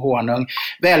malt och honung.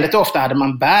 Väldigt ofta hade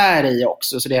man bär i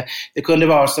också, så det kunde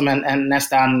vara som en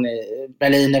nästan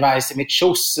Berliner Weisse mit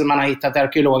Schuss. Man har hittat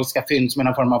arkeologiska fynd som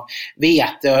en form av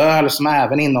veteöl som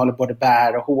även innehåller både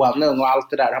bär och honung, och allt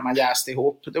det där har man jäst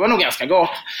ihop. Det var nog ganska gott.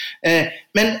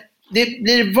 Men det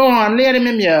blir vanligare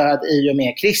med mjöd i och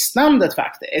med kristnandet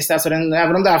faktiskt. Alltså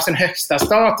även om det har haft sin högsta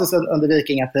status under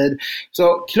vikingatid,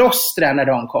 så klostren när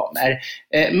de kommer.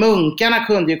 Munkarna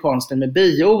kunde ju konsten med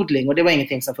biodling, och det var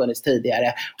ingenting som funnits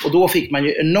tidigare. Och då fick man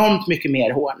ju enormt mycket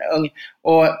mer honung.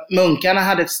 Och munkarna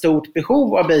hade ett stort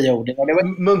behov av biodling. Och det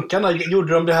var... Munkarna,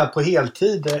 gjorde de det här på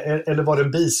heltid eller var det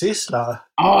en bisyssla?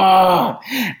 Ja,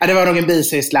 det var nog en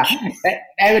bisyssla.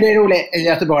 Det är roligt,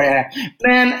 göteborgare.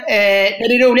 Men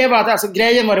det roliga var att alltså,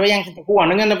 grejen var, det var egentligen inte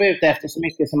honungen de var ute efter så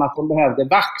mycket som att de behövde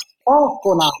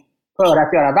vaxkakorna för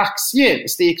att göra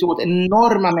vaxljus. Det gick åt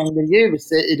enorma mängder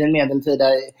ljus i den medeltida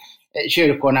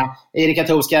kyrkorna. I den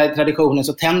katolska traditionen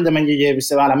så tände man ju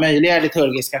ljus av alla möjliga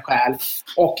liturgiska skäl.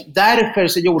 Och därför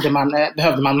så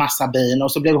behövde man massa bin,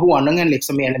 och så blev honungen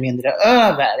liksom mer eller mindre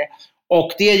över.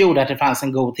 Och det gjorde att det fanns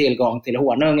en god tillgång till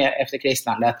honung efter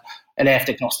kristnandet, eller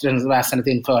efter klostrens väsendets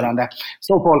införande.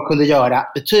 Så folk kunde göra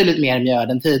betydligt mer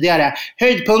mjöd än tidigare.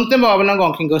 Höjdpunkten var väl någon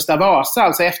gång kring Gustav Vasa,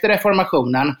 alltså efter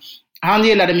reformationen. Han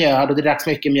gillade mjöd, och det dracks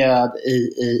mycket mjöd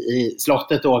i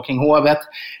slottet då, kring hovet.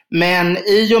 Men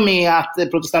i och med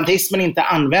att protestantismen inte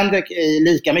använde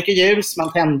lika mycket ljus,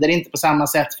 man tände inte på samma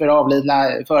sätt för avlidna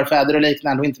förfäder och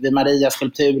liknande, och inte vid Marias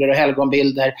skulpturer och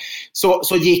helgonbilder,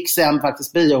 så gick sen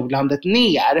faktiskt biodlandet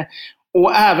ner.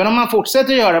 Och även om man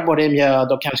fortsätter göra både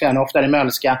mjöd och kanske ännu oftare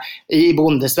mölska i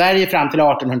bondesverige fram till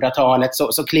 1800-talet,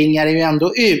 så klingar det ju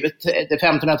ändå ut. Det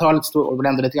 1500-talet står väl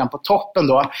ändå lite grann på toppen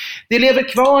då. Det lever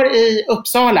kvar i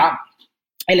Uppsala,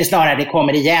 eller snarare det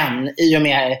kommer igen i och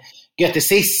med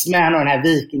götecismen och den här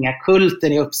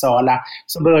vikingakulten i Uppsala.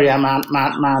 Så börjar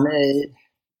man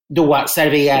då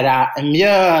servera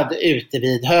mjöd ute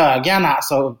vid högarna.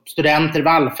 Så studenter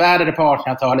vallfärdade på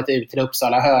 1800-talet ut till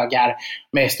Uppsala högar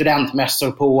med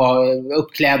studentmössor på och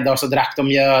uppklädda, och så drack de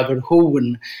mjöd ur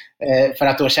horn för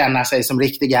att då känna sig som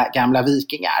riktiga gamla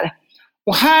vikingar.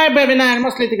 Och här börjar vi närma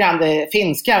oss lite grann den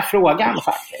finska frågan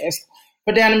faktiskt.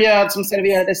 För den mjöd som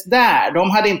serverades där,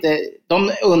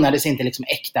 de unnades inte liksom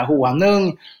äkta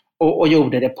honung och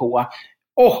gjorde det på.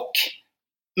 Och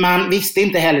man visste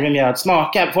inte heller hur mjöd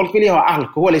smakar. Folk ville ju ha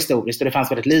alkohol historiskt, och det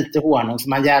fanns väldigt lite honung, så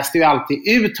man jäste ju alltid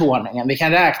ut honungen. Vi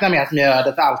kan räkna med att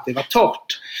mjödet alltid var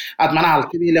torrt. Att man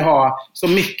alltid ville ha så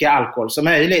mycket alkohol som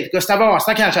möjligt. Gustav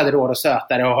Vasa kanske hade råd att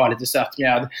sötare och ha lite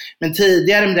sötmjöd. Men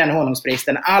tidigare med den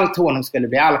honungsbristen, allt honung skulle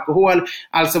bli alkohol.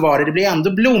 Alltså det blev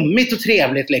ändå blommigt och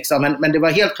trevligt liksom, men det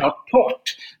var helt klart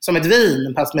torrt som ett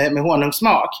vin, fast med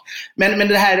honungssmak. Men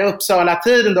det här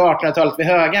Uppsala-tiden då, 1800-talet vid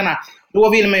högarna, då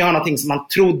ville man ju ha någonting som man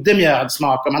trodde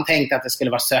mjödsmak, och man tänkte att det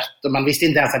skulle vara sött, och man visste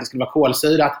inte ens att det skulle vara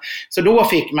kolsyrat. Så då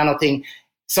fick man någonting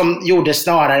som gjordes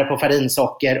snarare på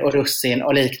farinsocker och russin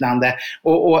och liknande,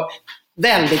 och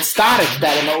väldigt starkt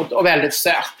däremot, och väldigt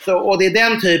sött. Och det är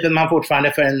den typen man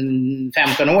fortfarande för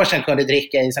 15 år sedan kunde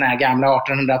dricka i såna här gamla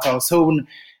 1800-talshorn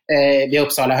vid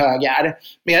Uppsala högar.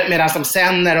 Medan som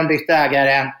sen när de bytte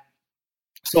ägare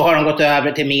så har de gått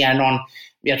över till mer någon,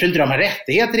 jag tror inte de har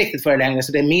rättigheter riktigt för det längre,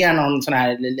 så det är mer någon sån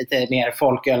här lite mer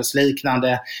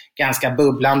folkölsliknande, ganska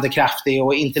bubblande, kraftig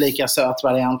och inte lika söt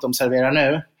variant de serverar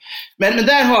nu. Men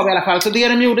där har vi i alla fall, så det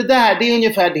de gjorde där, det är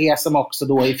ungefär det som också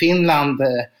då i Finland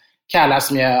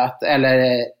kallas mjöt,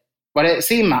 eller var det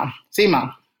simma?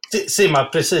 Simma,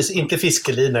 precis, inte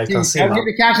fiskelina utan simma.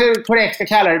 Vi kanske korrekt ska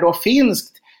kalla det då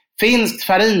finskt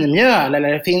farinmjöl,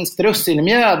 eller finskt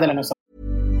russinmjöl eller något sånt.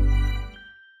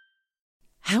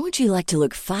 How would you like to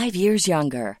look 5 years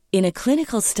younger? In a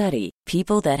clinical study,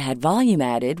 people that had volume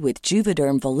added with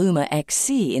Juvederm Voluma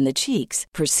XC in the cheeks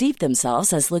perceived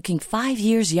themselves as looking 5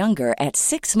 years younger at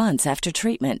 6 months after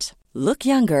treatment. Look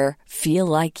younger, feel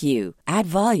like you. Add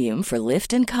volume for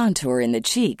lift and contour in the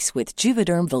cheeks with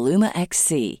Juvederm Voluma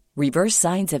XC. Reverse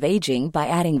signs of aging by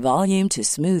adding volume to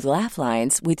smooth laugh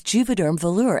lines with Juvederm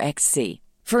Volure XC.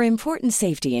 For important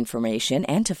safety information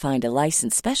and to find a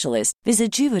licensed specialist,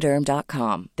 visit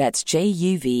Juvederm.com. That's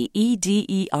JUVEDERM.com.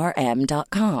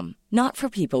 Not for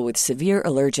people with severe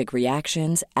allergic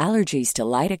reactions, allergies to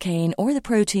lidocaine, or the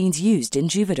proteins used in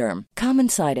Juvederm. Common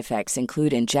side effects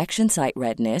include injection site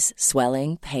redness,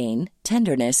 swelling, pain,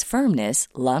 tenderness, firmness,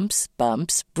 lumps,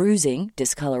 bumps, bruising,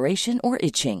 discoloration, or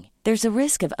itching. There's a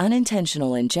risk of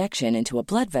unintentional injection into a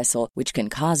blood vessel, which can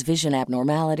cause vision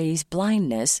abnormalities,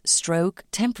 blindness, stroke,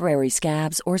 temporary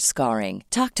scabs, or scarring.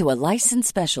 Talk to a licensed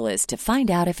specialist to find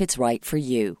out if it's right for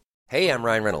you. Hey, I'm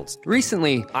Ryan Reynolds.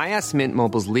 Recently, I asked Mint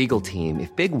Mobile's legal team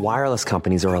if big wireless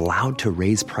companies are allowed to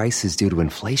raise prices due to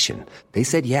inflation. They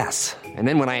said yes. And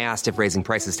then when I asked if raising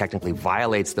prices technically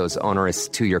violates those onerous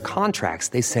two-year contracts,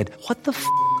 they said, "What the f***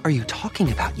 are you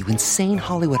talking about, you insane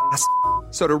Hollywood ass?"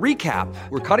 So to recap,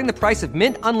 we're cutting the price of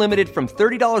Mint Unlimited from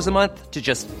 $30 a month to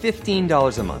just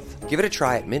 $15 a month. Give it a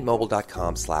try at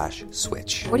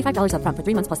mintmobile.com/switch. $45 up front for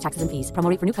 3 months plus taxes and fees. Promo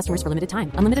rate for new customers for limited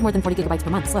time. Unlimited more than 40 gigabytes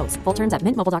per month. Slows full terms at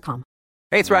mintmobile.com.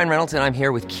 Hey, it's Ryan Reynolds, and I'm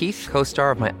here with Keith,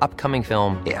 co-star of my upcoming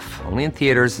film, If, only in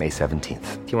theaters May 17th.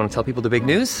 Do you want to tell people the big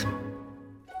news?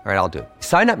 All right, I'll do it.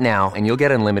 Sign up now and you'll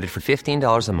get unlimited for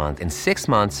 $15 a month and 6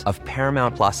 months of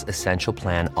Paramount Plus Essential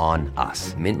Plan on us.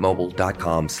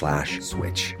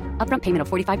 mintmobile.com/switch. Upfront payment of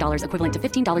 $45 equivalent to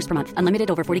 $15 per month. Unlimited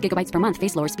over 40 gigabytes per month.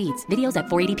 Face lower speeds. Videos at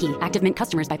 480p. Active Mint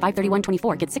customers by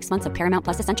 531.24 get 6 months of Paramount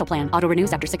Plus Essential Plan. Auto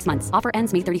renews after 6 months. Offer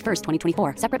ends May 31st, 2024.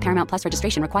 Separate Paramount Plus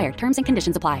registration required. Terms and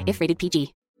conditions apply if rated PG.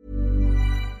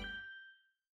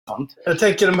 Jag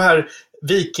tänker de här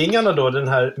vikingarna då, den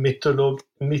här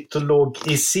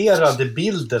mytologiserade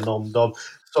bilden om dem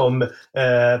som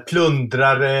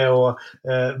plundrare och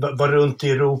var runt i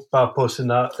Europa på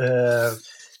sina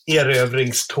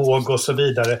erövringståg och så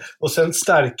vidare. Och sen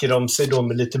stärker de sig då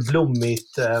med lite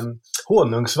blommigt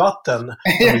honungsvatten.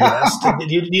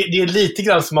 Det är lite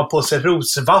grann som att ha på sig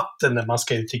rosvatten när man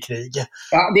ska ut i krig.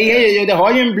 Ja, det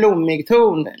har ju en blommig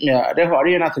ton. Ja, det har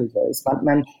det ju naturligtvis.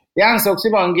 Men det ansågs ju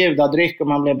vara en gudadryck och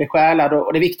man blev besjälad.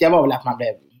 Och det viktiga var väl att man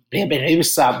blev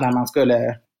berusad när man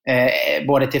skulle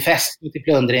både till fest och till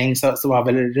plundring, så var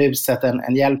väl ruset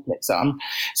en hjälp liksom.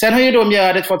 Sen har ju då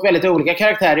mjödet fått väldigt olika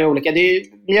karaktärer.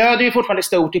 Mjöd är ju fortfarande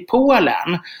stort i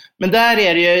Polen, men där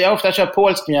är det ju, jag har ofta köpt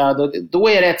polsk mjöd och då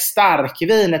är det ett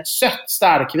sött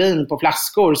starkvin på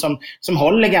flaskor som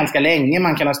håller ganska länge.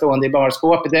 Man kan ha stående i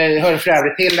barskåpet. Det hör för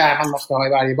övrigt till det här man måste ha i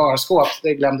varje barskåp.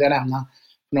 Det glömde jag nämna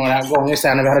några gånger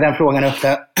sedan när vi hade den frågan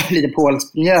uppe, lite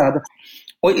polsk mjöd.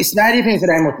 Och i Sverige finns det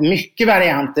däremot mycket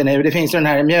varianter nu. Det finns ju den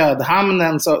här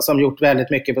mjödhamnen som gjort väldigt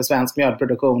mycket för svensk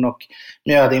mjödproduktion och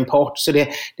mjödimport. Så det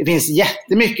finns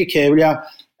jättemycket kul. Jag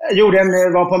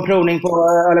var på en provning på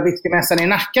Öl- och whiskymässan i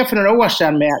Nacka för några år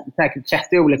sedan med säkert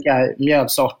 30 olika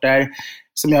mjödsorter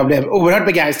som jag blev oerhört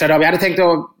begeistrad av. Jag hade tänkt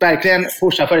att verkligen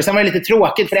pusha för det. Sen var det lite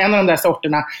tråkigt för en av de där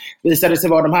sorterna visade sig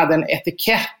vara, de hade en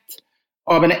etikett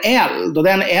av en eld, och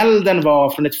den elden var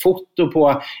från ett foto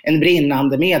på en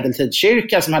brinnande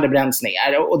medeltidskyrka som hade bränts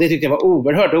ner, och det tyckte jag var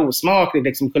oerhört osmakligt,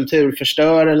 liksom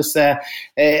kulturförstörelse,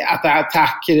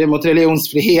 attack mot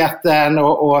religionsfriheten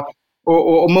och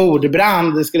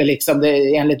mordbrand. Det skulle liksom,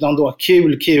 enligt någon då,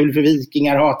 kul för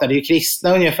vikingar hatade ju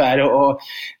kristna ungefär, och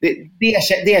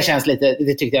det känns lite,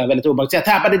 det tyckte jag var väldigt obehagligt. Så jag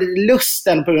tappade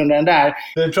lusten på grund av den där.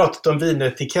 Vi har pratat om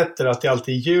vinetiketter, att det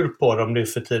alltid är djur på dem nu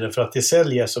för tiden för att det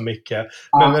säljer så mycket.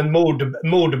 Ja. Men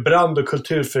mordbrand och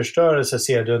kulturförstörelse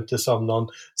ser du inte som någon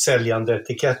säljande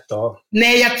etikett då?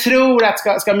 Nej, jag tror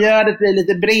att ska mjödet bli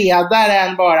lite bredare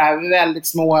än bara väldigt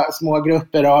små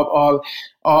grupper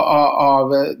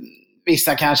av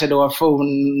vissa kanske då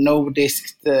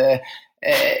fornnordiskt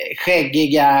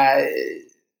skäggiga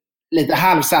lite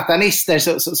halvsatanister,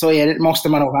 så måste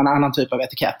man nog ha en annan typ av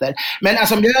etiketter. Men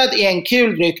alltså mjöd är en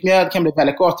kul dryck. Mjöd kan bli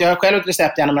väldigt gott. Jag har själv ett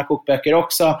recept i en av mina kokböcker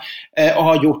också och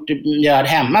har gjort mjöd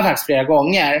hemma faktiskt flera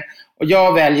gånger. Och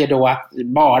jag väljer då att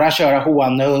bara köra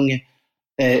honung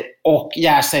och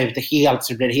jäsa ut det helt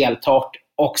så det blir helt torrt.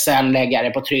 Och sen lägga det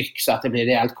på tryck så att det blir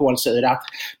rejält kolsyrat.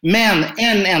 Men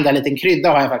en enda liten krydda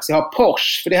har jag faktiskt. Jag har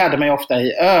pors, för det hade man ju ofta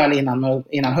i öl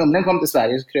innan humlen kom till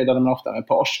Sverige, så kryddade man ofta med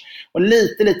pors. Och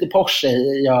lite pors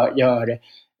i gör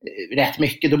rätt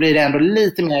mycket. Då blir det ändå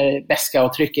lite mer beska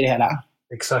och tryck i det hela.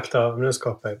 Exakt, ja, det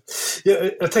skapar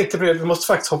jag tänkte på det, vi måste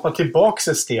faktiskt hoppa tillbaks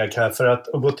ett steg här för att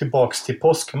gå tillbaks till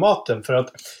påskmaten, för att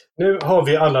nu har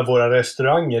vi alla våra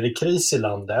restauranger i kris i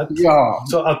landet. Ja.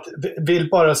 Så att vill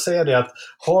bara säga det, att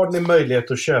har ni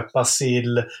möjlighet att köpa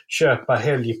sill, köpa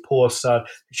helgpåsar,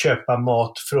 köpa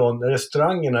mat från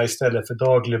restaurangerna istället för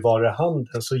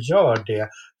dagligvaruhandeln, så gör det.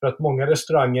 För att många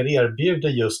restauranger erbjuder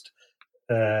just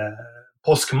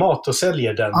påskmat och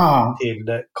säljer den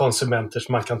till konsumenter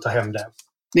så man kan ta hem det.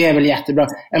 Det är väl jättebra.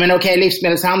 Jag menar, okej,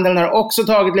 livsmedelshandeln har också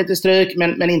tagit lite stryk,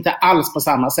 men inte alls på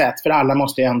samma sätt, för alla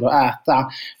måste ju ändå äta.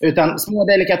 Utan små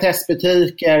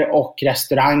delikatessbutiker och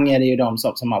restauranger är ju de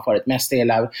som har varit mest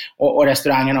illa, och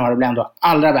restaurangerna har det väl ändå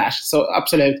allra värst. Så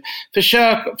absolut,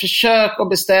 försök att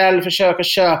beställa, försök att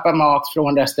köpa mat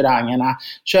från restaurangerna.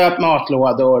 Köp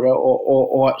matlådor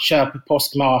och köp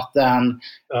påskmaten.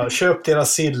 Ja, köp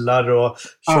deras sillar och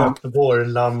köp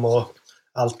vårlamm och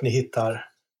allt ni hittar.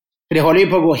 För det håller ju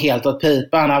på att gå helt åt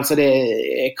pipan. Alltså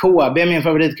KB, min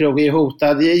favoritkrog, är ju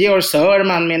hotad. Georg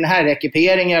Sörman, min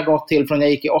herrekipering jag gått till från jag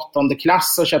gick i 8:e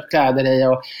klass och köpt kläder i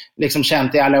och liksom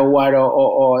känt i alla år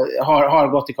och har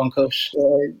gått i konkurs.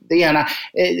 Det ena,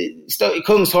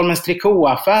 Kungsholmens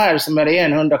trikåaffär som är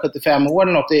en 175 år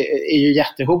eller något, är ju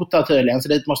jättehotad tydligen. Så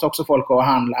dit måste också folk gå och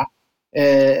handla.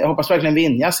 Jag hoppas verkligen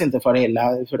Vinjas inte far illa,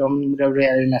 för de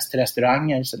levererar ju mest till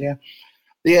restauranger. Så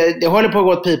det håller på att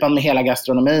gå åt pipan med hela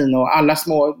gastronomin, och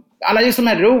alla just de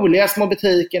här roliga små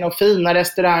butikerna och fina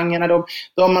restaurangerna,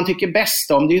 de man tycker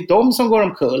bäst om, det är ju de som går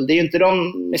omkull. Det är ju inte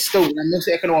de med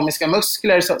stora ekonomiska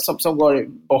muskler som går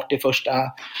bort i första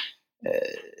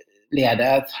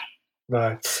ledet.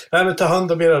 Nej, men ta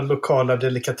hand om era lokala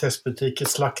delikatessbutiker,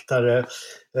 slaktare,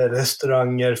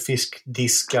 restauranger,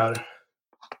 fiskdiskar.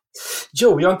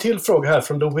 Jo, jag har en till fråga här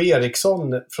från Love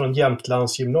Eriksson från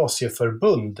Jämtlands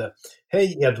gymnasieförbund.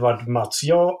 Hej Edvard, Mats.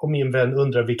 Jag och min vän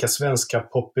undrar vilka svenska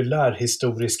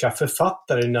populärhistoriska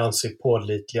författare ni anser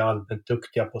pålitliga och allmänt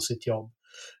duktiga på sitt jobb.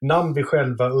 Namn vi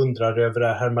själva undrar över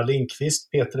är Herman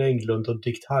Lindqvist, Peter Englund och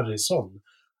Dick Harrison.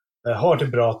 Har det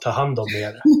bra, ta hand om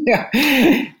er.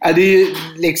 Ja, det är ju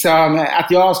liksom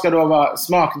att jag ska då vara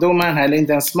smakdomaren här, eller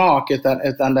inte en smak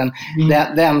utan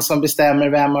den som bestämmer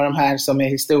vem av de här som är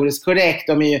historiskt korrekt.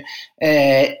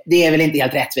 Det är väl inte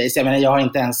helt rättvist. Jag menar, jag har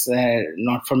inte ens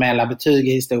några formella betyg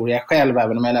i historia själv,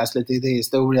 även om jag läst lite i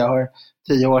historia. Jag har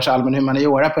 10 års allmän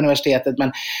humaniora på universitetet,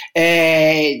 men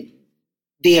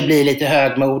det blir lite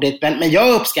högmodigt, men jag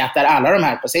uppskattar alla de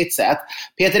här på sitt sätt.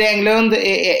 Peter Englund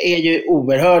är ju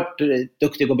oerhört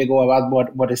duktig och begåvad,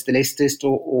 både stilistiskt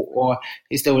och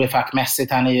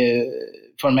historiefackmässigt. Han är ju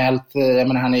formellt, jag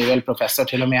menar, han är ju väl professor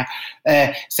till och med.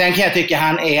 Sen kan jag tycka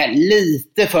han är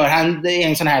han är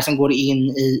en sån här som går in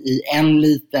i en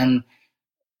liten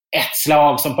ett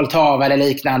slag som Poltava eller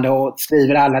liknande och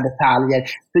skriver alla detaljer.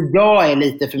 Så jag är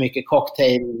lite för mycket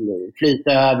cocktail,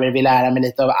 flyta över, vill lära mig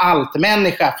lite av allt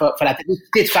människa för att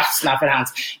riktigt fastna för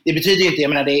hans. Det betyder ju inte, jag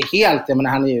menar, det är helt, jag menar,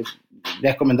 han är ju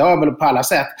rekommendabel på alla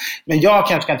sätt. Men jag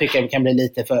kanske kan tycka att det kan bli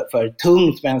lite för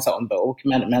tungt med en sån bok.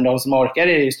 Men de som orkar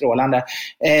är ju strålande.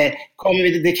 Kommer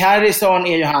vi till Dick Harrison,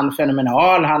 är ju han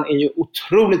fenomenal. Han är ju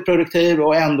otroligt produktiv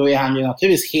och ändå är han ju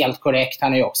naturligtvis helt korrekt.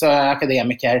 Han är ju också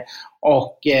akademiker.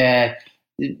 Och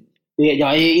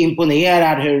jag är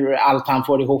imponerad hur allt han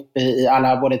får ihop i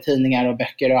alla både tidningar och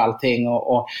böcker och allting.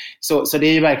 Så det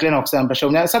är ju verkligen också en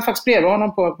person. Jag satt faktiskt bredvid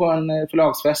honom på en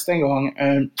förlagsfest en gång.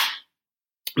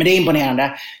 Men det är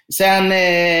imponerande. Sen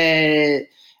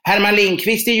Herman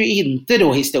Lindqvist är ju inte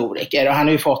då historiker, och han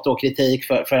har ju fått då kritik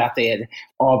för att det är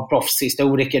av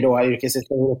proffshistoriker då,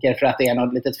 yrkeshistoriker, för att det är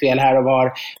något litet fel här och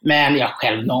var. Men jag har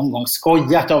själv någon gång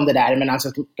skojat om det där. Men alltså,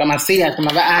 kan man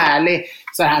vara ärlig,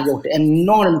 så har han gjort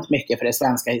enormt mycket för det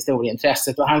svenska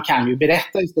historieintresset, och han kan ju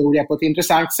berätta historia på ett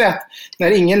intressant sätt.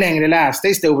 När ingen längre läste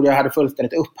historia och hade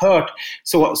fullständigt upphört,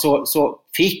 så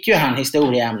fick ju han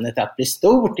historieämnet att bli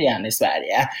stort igen i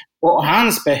Sverige. Och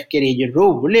hans böcker är ju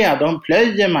roliga, de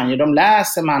plöjer man ju, de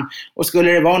läser man. Och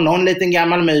skulle det vara någon liten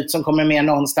gammal myt som kommer med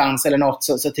någonstans eller något,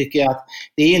 så tycker jag att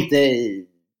det är ju inte,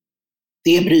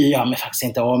 det bryr jag mig faktiskt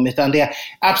inte om. Utan det,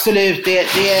 absolut,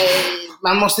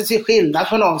 man måste se skillnad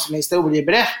på någon som är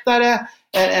historieberättare,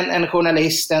 en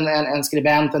journalist, en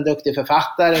skribent, en duktig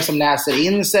författare som läser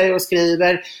in sig och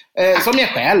skriver, som jag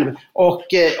själv,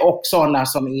 och sådana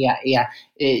som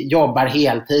jobbar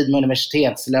heltid med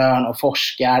universitetslön och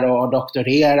forskar och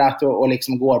doktorerat och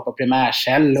liksom går på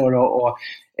primärkällor och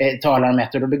talar om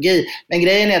metodologi. Men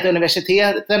grejen är att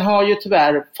universiteten har ju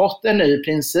tyvärr fått en ny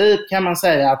princip, kan man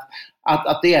säga,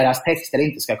 att deras texter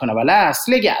inte ska kunna vara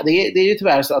läsliga. Det är ju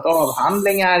tyvärr så att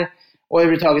avhandlingar och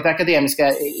överhuvudtaget akademiska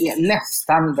är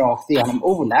nästan rakt igenom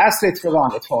oläsligt för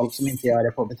vanligt folk som inte gör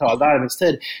det på betald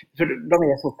arbetstid. För de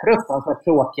är så fruktansvärt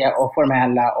tråkiga och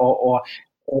formella och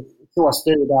så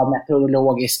styrda av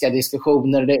metodologiska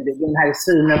diskussioner. Den här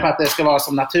synen på att det ska vara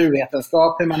som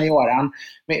naturvetenskap, humanioran.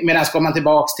 Medan går man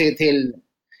tillbaka till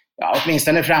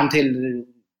åtminstone fram till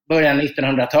början av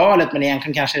 1900-talet, men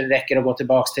egentligen kanske det räcker att gå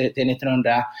tillbaka till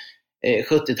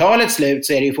 1970-talets slut,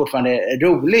 så är det ju fortfarande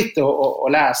roligt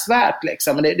och läsvärt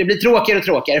liksom. Men det blir tråkigare och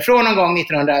tråkigare. Från någon gång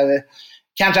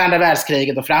kanske andra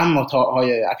världskriget och framåt har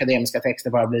ju akademiska texter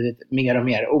bara blivit mer och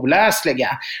mer oläsliga.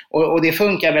 Och det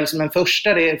funkar väl som en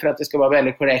första del för att det ska vara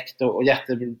väldigt korrekt och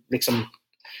liksom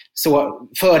så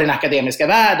för den akademiska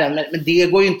världen. Men det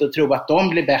går ju inte att tro att de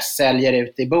blir bästsäljare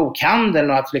ute i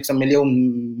bokhandeln och att liksom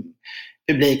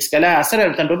miljonpublik ska läsa det,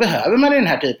 utan då behöver man den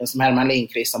här typen som Herman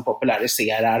Lindqvist som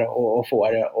populariserar och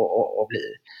får det och blir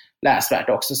läsvärt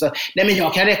också. Så, nej, men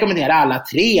jag kan rekommendera alla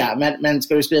 3, men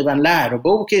ska du skriva en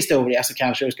lärobok i historia så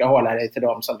kanske du ska hålla dig till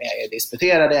de som är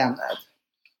disputerade i ämnet.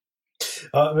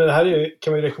 Ja, men här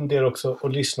kan man ju rekommendera också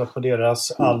att lyssna på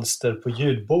deras alster på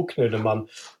ljudbok nu när man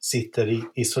sitter i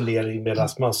isolering medan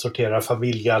man sorterar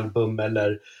familjealbum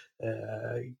eller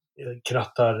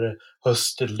krattar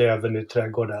höstlöven i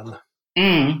trädgården.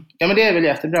 Ja, men det är väl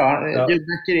jättebra. Ja.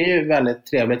 Ljudböcker är ju väldigt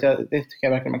trevligt. Det tycker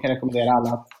jag verkligen man kan rekommendera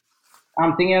alla.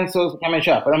 Antingen så kan man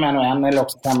köpa dem en och en, eller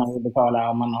också kan man ju betala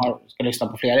om man ska lyssna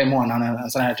på flera i månaden, en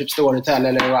sån här typ Storytel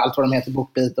eller allt vad de heter,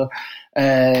 BookBeat.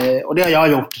 Och det har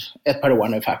jag gjort ett par år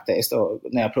nu faktiskt. Och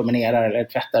när jag promenerar eller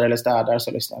tvättar eller städar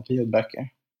så lyssnar jag på ljudböcker.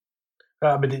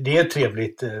 Ja, men det är ett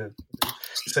trevligt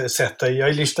sätt.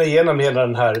 Jag lyssnar igenom hela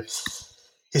den här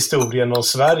historien om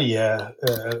Sverige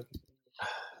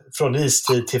från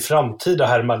istid till framtida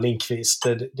Herman Lindqvist.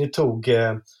 Det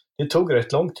tog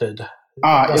rätt lång tid.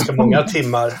 Ganska många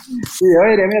timmar. Det gör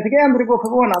ju det, men jag tycker ändå det går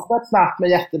förvånansvärt snabbt med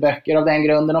jätteböcker av den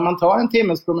grunden. Om man tar en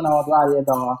timmes promenad varje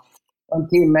dag och en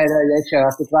timme i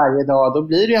köket varje dag, då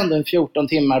blir det ändå en 14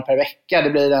 timmar per vecka. Det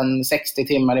blir en 60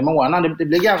 timmar i månaden. Det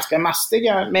blir ganska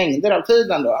mastiga mängder av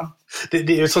tiden då. Det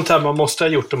är ju sånt här man måste ha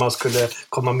gjort om man skulle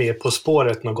komma med På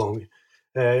spåret någon gång.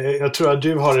 Jag tror att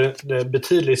du har en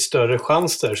betydligt större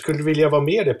chans där. Skulle du vilja vara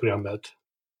med i det programmet?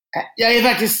 Jag är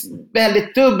faktiskt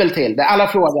väldigt dubbel till det. Alla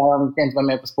frågar om jag inte vara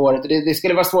med På spåret. Det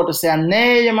skulle vara svårt att säga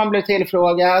nej om man blev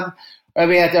tillfrågad. Jag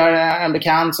vet, jag har en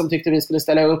bekant som tyckte vi skulle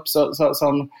ställa upp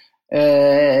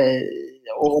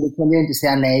och det kunde jag inte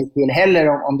säga nej till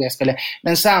heller om det skulle.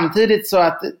 Men samtidigt så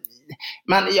att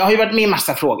jag har ju varit med i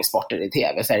massa frågesporter i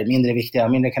tv, så här, mindre viktiga,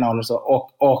 mindre kanaler och så,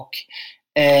 och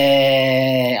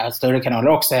större kanaler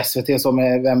också, SVT som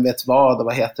är Vem vet vad och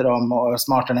vad heter de, och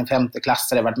Smartare än femte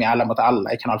klass, har varit med Alla mot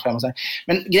alla i kanal 5 och så här.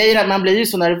 Men grejen är att man blir ju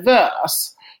så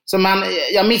nervös så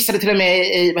jag missade till och med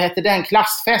i, vad heter den,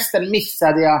 klassfesten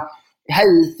missade jag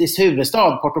Haitis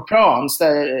huvudstad, Port-au-Prince,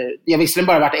 där jag visserligen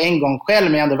bara varit en gång själv,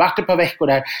 men jag har ändå varit ett par veckor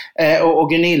där. Och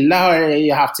Gunilla har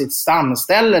ju haft sitt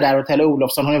stamställe där, och Telle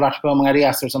Olofsson har ju varit på hur många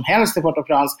resor som helst till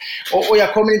Port-au-Prince. Och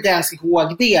jag kommer inte ens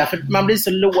ihåg det, för man blir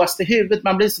så låst i huvudet,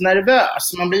 man blir så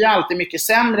nervös. Man blir ju alltid mycket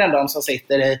sämre än de som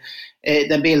sitter i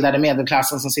den bildade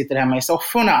medelklassen som sitter hemma i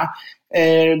sofforna.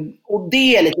 Och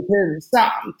det är lite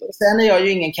pinsamt. Sen är jag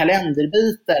ju ingen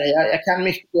kalenderbitare. Jag kan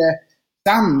mycket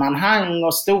sammanhang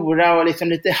och stora och liksom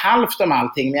lite halvt om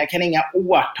allting, men jag kan inga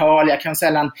årtal, jag kan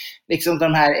sällan liksom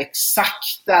de här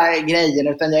exakta grejerna,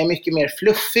 utan jag är mycket mer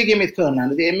fluffig i mitt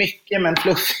kunnande. Det är mycket, men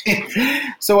fluffig.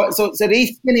 Så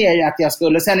risken är ju att jag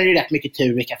skulle, sen är det ju rätt mycket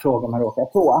tur vilka frågor man råkar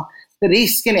på. Så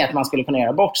risken är att man skulle kunna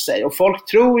göra bort sig, och folk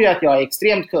tror ju att jag är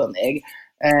extremt kunnig.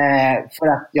 För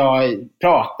att jag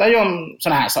pratar ju om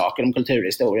såna här saker, om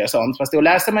kulturhistoria och sånt. Fast då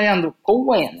läser man ju ändå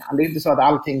på innan. Det är inte så att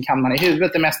allting kan man i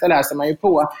huvudet, det mesta läser man ju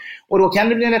på. Och då kan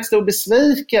det bli en rätt stor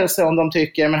besvikelse om de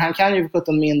tycker, men han kan ju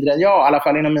 17 mindre än jag, i alla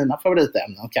fall inom mina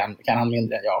favoritämnen kan han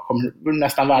mindre än jag, kommer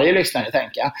nästan varje lyssnare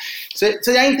tänka.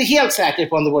 Så jag är inte helt säker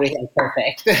på om det vore helt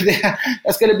perfekt.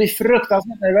 Jag skulle bli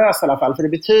fruktansvärt nervös i alla fall, för det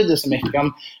betyder så mycket.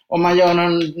 Om man gör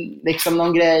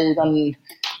någon grej, någon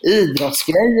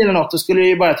idrottsgrej eller något, då skulle jag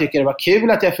ju bara tycka det var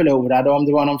kul att jag förlorade. Om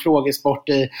det var någon frågesport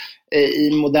i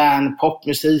modern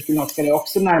popmusik eller något, skulle jag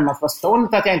också närmast vara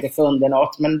stolt att jag inte kunde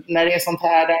något. Men när det är sånt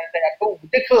här där jag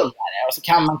borde kunna det, och så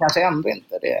kan man kanske ändå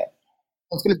inte det.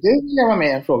 Så skulle du vilja vara med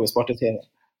i en frågesport i tv?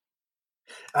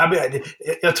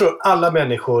 Jag tror alla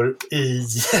människor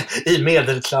i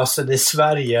medelklassen i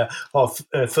Sverige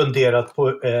har funderat på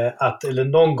eller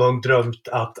någon gång drömt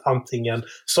att antingen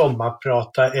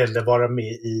sommarprata eller vara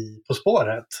med På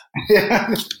spåret.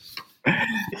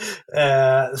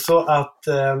 Så att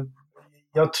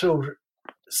jag tror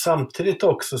samtidigt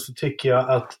också, så tycker jag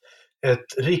att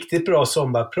ett riktigt bra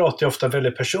sommarprat är ofta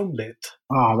väldigt personligt.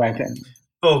 Ja, verkligen.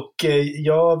 Och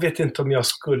jag vet inte om jag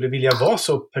skulle vilja vara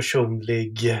så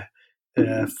personlig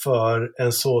för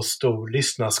en så stor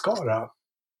lyssnarskara.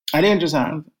 Ja, det är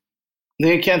intressant.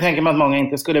 Det kan jag tänka mig att många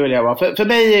inte skulle vilja vara. För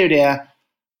mig är ju det...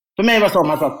 För mig var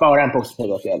sommarprat bara en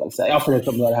positiv upplevelse. Ja,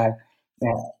 förutom det här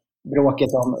bråket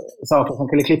om saker som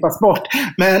skulle klippas bort.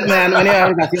 Men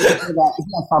jag tycker det var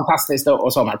helt fantastiskt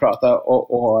att sommarprata.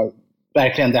 Och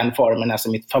verkligen den formen,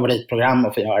 alltså mitt favoritprogram,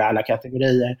 att få göra alla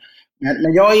kategorier.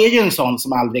 Men jag är ju en sån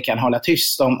som aldrig kan hålla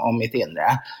tyst om mitt inre.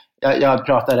 Jag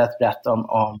pratar rätt brett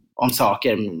om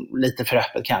saker, lite för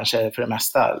öppet kanske för det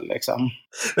mesta. Liksom.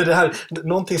 Men det här,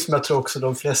 någonting som jag tror också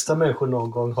de flesta människor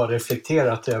någon gång har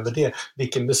reflekterat över det,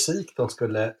 vilken musik de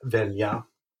skulle välja.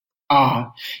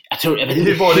 Ja,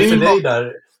 hur var det för dig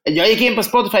där? Jag gick in på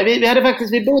Spotify.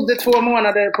 Vi bodde 2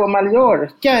 månader på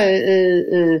Mallorca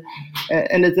i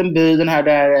en liten by, den här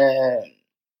där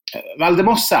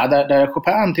Valdemossa, där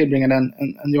Chopin tillbringade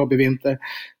en jobbig vinter.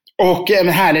 Och en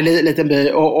härlig liten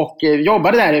by och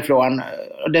jobbade därifrån.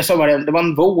 Det var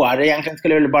en vår, egentligen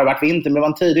skulle det bara varit vinter, men det var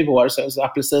en tidig vår så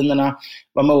apelsinerna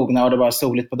var mogna och det var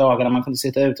soligt på dagarna, man kunde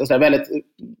sitta ute och så där. Väldigt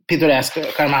pittoresk,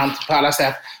 charmant på alla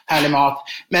sätt, härlig mat.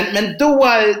 Men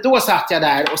då satt jag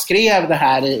där och skrev det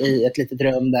här i ett litet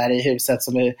rum där i huset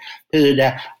som vi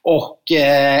hyrde och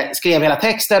skrev hela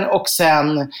texten och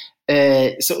sen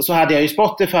så hade jag ju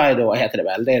Spotify då, heter det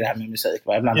väl, det är det här med musik.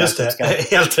 Just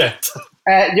det, helt rätt.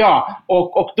 Ja,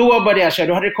 och då började jag köra,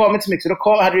 då hade det kommit så mycket, så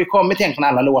då hade det kommit egentligen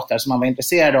alla låtar som man var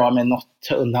intresserad av med något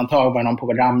undantag, bara någon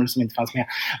program som inte fanns med.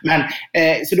 Men,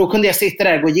 så då kunde jag sitta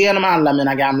där och gå igenom alla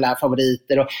mina gamla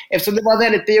favoriter och eftersom det var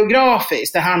väldigt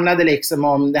biografiskt, det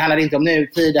handlade inte om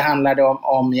nutid, det handlade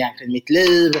om egentligen mitt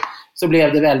liv, så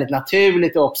blev det väldigt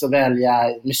naturligt att också välja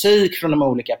musik från de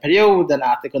olika perioderna.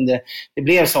 Att det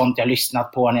blev sånt jag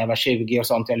lyssnat på när jag var 20 och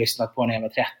sånt jag lyssnat på när jag var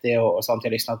 30 och sånt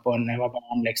jag lyssnat på när jag var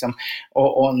barn. Liksom.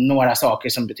 Och några saker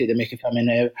som betyder mycket för mig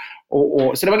nu.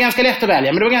 Så det var ganska lätt att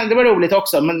välja, men det var roligt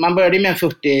också. Men man började med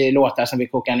 40 låtar som vi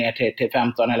kokade ner till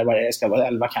 15 eller vad det ska vara,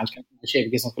 11 kanske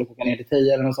 20 som skulle koka ner till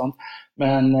 10 eller något sånt.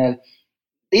 Men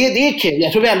det är kul.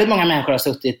 Jag tror väldigt många människor har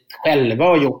suttit själva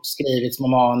och skrivit små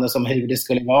manus om hur det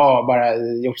skulle vara. Bara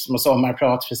gjort små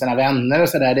sommarprat för sina vänner och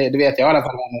sådär. Det vet jag i alla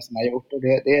fall vänner som har gjort. Och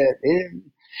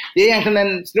det är egentligen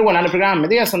en strålande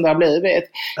programidé som det har blivit.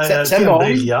 Sen var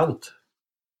briljant.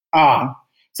 Ja.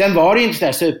 Sen var det inte så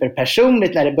där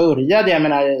superpersonligt när det började. Jag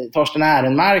menar, Torsten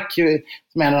Ehrenmark,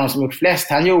 som är en av de som gjort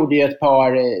flest, han gjorde ju ett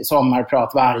par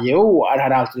sommarprat varje år.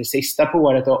 Hade alltid det sista på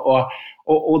året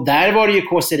och där var det ju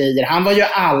kåserier. Han var ju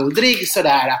aldrig så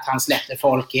där att han släppte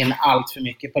folk in allt för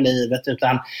mycket på livet,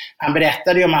 utan han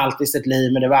berättade ju om allt i sitt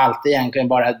liv, men det var alltid egentligen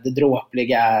bara det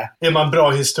dråpliga. Är man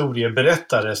bra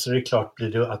historieberättare så är det klart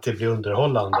att det blir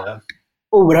underhållande.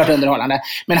 Oerhört underhållande.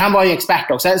 Men han var ju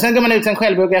expert också. Sen går man ut en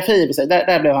självbiografi.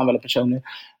 Där blev han väldigt personlig.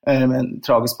 Med en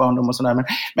tragisk barndom och sådär.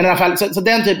 Men i alla fall, så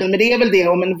den typen. Men det är väl det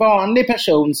om en vanlig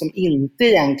person som inte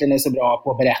egentligen är så bra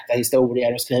på att berätta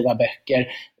historier och skriva böcker.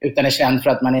 Utan är känd för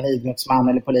att man är en idrottsman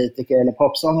eller politiker eller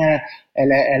popsångare.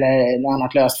 Eller något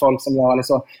annat löst folk som jag eller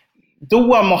så.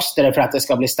 Då måste det, för att det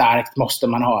ska bli starkt, måste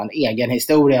man ha en egen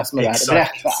historia som är värd att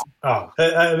berätta. Ja.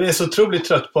 Jag är så otroligt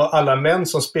trött på alla män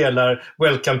som spelar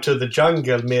Welcome to the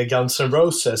Jungle med Guns N'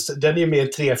 Roses. Den är ju med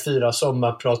 3-4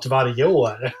 sommarprat varje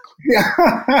år.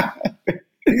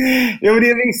 Jo, det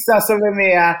är vissa som är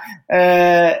med.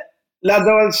 La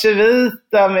Dolce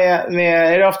Vita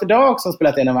med After Dark som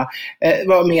spelat in,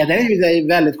 var med. Den är ju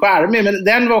väldigt charmig, men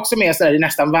den var också med så där i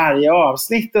nästan varje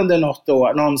avsnitt under något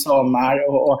år, någon sommar.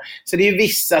 Så det är ju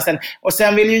vissa.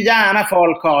 Sen vill ju gärna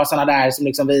folk ha såna där som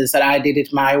liksom visar I did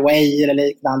it my way eller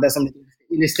liknande, som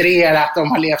illustrerar att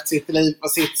de har levt sitt liv på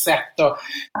sitt sätt.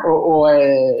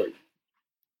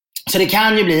 Så det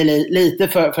kan ju bli lite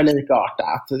för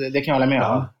likartat. Det kan jag hålla med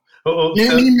om. Min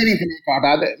är inte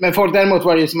likartad. Men folk däremot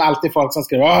var det ju som alltid folk som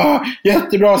skrev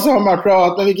jättebra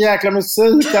sommarprat, men vilken jäkla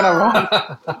musik den var.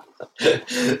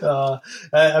 Ja,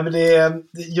 men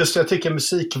just jag tycker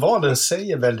musikvalen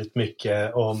säger väldigt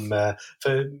mycket om,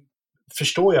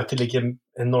 förstår jag att det ligger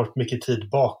enormt mycket tid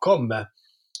bakom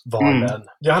valen.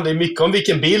 Det handlar ju mycket om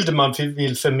vilken bild man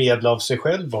vill förmedla av sig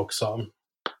själv också.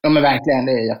 Ja, men verkligen,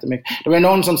 det är jättemycket. Det var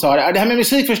någon som sa det här med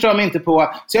musik förstår jag mig inte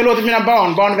på, så jag låter mina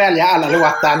barnbarn välja alla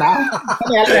låtarna.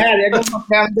 Jag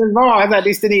det var en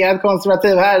destinerad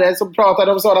konservativ herre som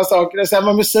pratade om sådana saker, och sen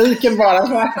var musiken bara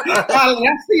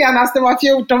allra senaste var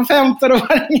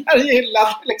 14-15-åringar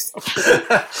gillat liksom.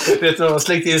 Vet du, man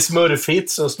slängt in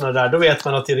smurfhits och sådana där, då vet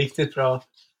man att det är riktigt bra.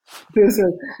 Precis.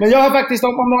 Men jag har faktiskt,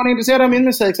 om någon är intresserad av min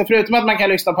musik, så förutom att man kan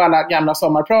lyssna på alla gamla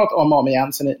sommarprat om och om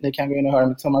igen, så ni kan gå in och höra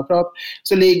mitt sommarprat,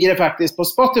 så ligger det faktiskt på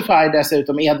Spotify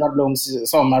dessutom Edvard Bloms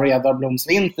sommar och Edvard Bloms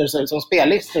vinter, så som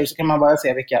spellistor, så kan man bara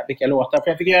se vilka låtar. För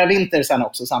jag fick göra vinter sen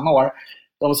också samma år.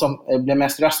 De som blev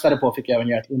mest röstade på fick även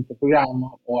göra ett vinterprogram,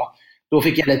 och då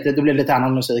blev det lite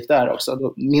annan musik där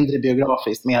också. Mindre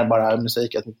biografiskt, mer bara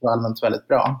musik. Jag tyckte det var allmänt väldigt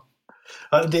bra.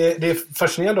 Det är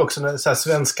fascinerande också när så här,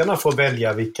 svenskarna får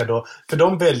välja vilka då, för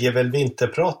de väljer väl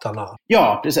vinterpratarna?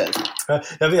 Ja, precis.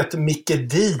 Jag vet Micke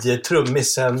D,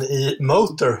 trummisen i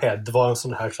Motorhead, var en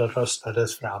sån här som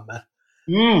röstades fram.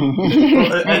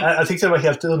 Jag tyckte det var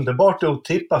helt underbart och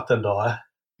otippat ändå.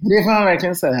 Det får man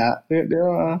verkligen säga.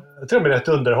 Jag tror det är rätt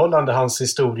underhållande, hans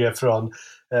historia från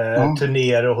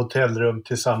turnéer och hotellrum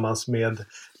tillsammans med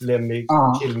Lemmy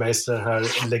Kilmister, den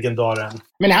här legendaren.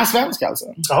 Men är han svensk alltså?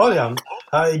 Ja, det är han.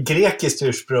 Han är grekiskt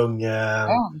ursprung,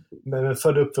 men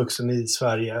född och uppvuxen i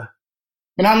Sverige.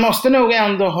 Men han måste nog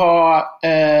ändå ha...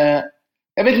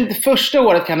 jag vet inte, första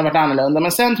året kan det ha varit annorlunda,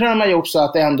 men sen tror jag de har gjort så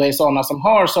att det ändå är sådana som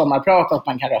har sommarpratat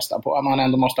man kan rösta på. Man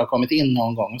ändå måste ha kommit in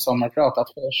någon gång och sommarpratat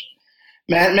först.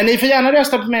 Men ni får gärna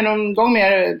rösta på mig någon gång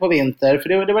mer på vinter,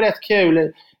 för det var rätt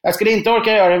kul. Jag skulle inte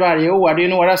orka göra det varje år. Det är ju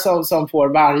några som får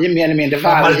mer eller mindre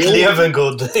varje år. Mark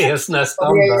Levengood är sån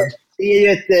standard. Det är ju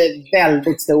ett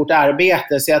väldigt stort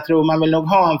arbete, så jag tror man vill nog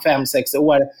ha en 5-6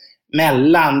 år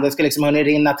mellan. Det ska liksom hinna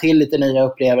rinna till lite nya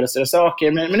upplevelser och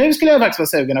saker. Men nu skulle jag faktiskt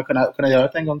vara sugen att kunna göra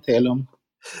det en gång till.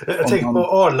 Jag tänker på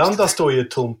Arlanda står ju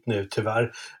tomt nu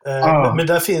tyvärr. Men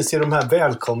där finns ju de här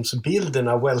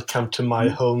välkomstbilderna, Welcome to my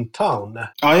hometown.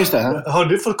 Ja, just det. Har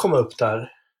du fått komma upp där?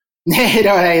 Nej, det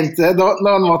har jag inte.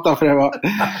 Någon måtta för det var.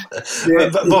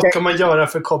 Vad kan man göra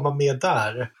för att komma med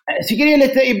där? Jag tycker det är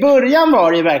lite, i början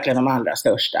var det ju verkligen de allra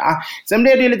största. Sen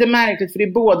blev det ju lite märkligt för det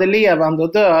är både levande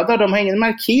och döda. De har ingen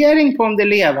markering på om det är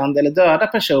levande eller döda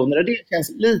personer. Och det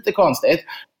känns lite konstigt.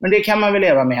 Men det kan man väl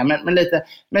leva med. Men lite.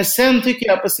 Men sen tycker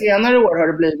jag på senare år har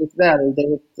det blivit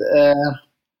väldigt...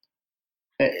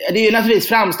 det är ju naturligtvis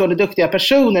framstående duktiga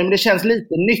personer, men det känns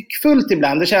lite nyckfullt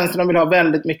ibland. Det känns som att de vill ha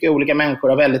väldigt mycket olika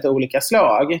människor av väldigt olika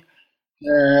slag.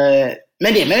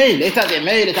 Men det är möjligt.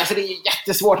 Alltså det är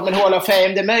jättesvårt med Hall of Fame.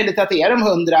 Det är möjligt att det är de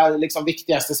 100 liksom,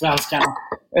 viktigaste svenskarna.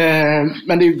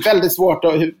 Men det är väldigt svårt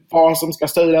vad som ska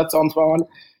styra ett sånt val.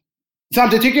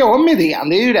 Samtidigt tycker jag om idén.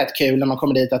 Det är ju rätt kul när man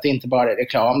kommer dit att det inte bara är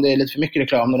reklam. Det är lite för mycket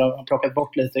reklam när de har plockat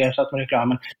bort lite och ersatt med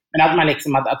reklamen. Men att man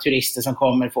liksom, att turister som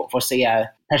kommer får se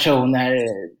personer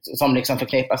som liksom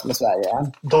förknippas med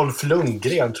Sverige. Dolph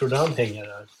Lundgren, tror du han hänger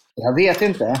där? Jag vet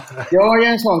inte. Jag är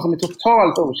en sån som är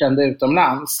totalt okänd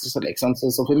utomlands.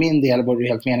 Så för min del borde det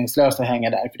helt meningslöst att hänga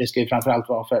där. För det ska ju framförallt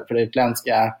vara för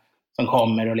utländska som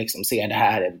kommer och liksom ser det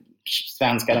här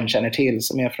svenska de känner till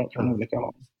som är från olika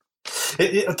håll.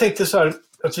 Jag tänkte så här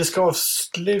att vi ska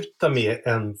avsluta med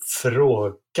en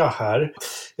fråga här.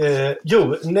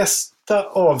 Nästa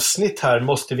avsnitt här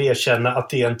måste vi erkänna att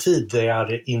det är en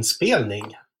tidigare inspelning.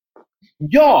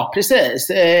 Ja,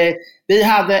 precis. Vi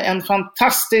hade en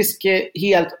fantastisk,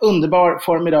 helt underbar,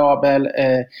 formidabel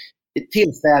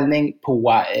tillställning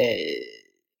på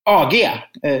AG,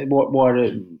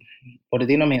 både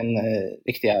din och min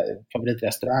riktiga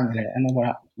favoritrestaurang, eller en av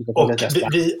våra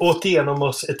favoritrestauranger. Vi åt igenom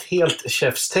oss ett helt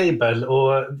chef's table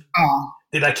och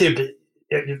det där kan ju bli,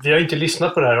 vi har inte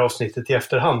lyssnat på det här avsnittet i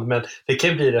efterhand, men det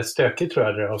kan bli rätt stökigt tror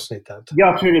jag, det här avsnittet.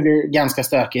 Jag tror det blir ganska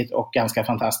stökigt och ganska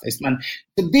fantastiskt, men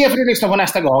det får du lyssna på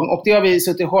nästa gång, och det har vi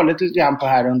suttit och hållit lite grann på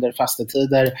här under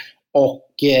fastetider, och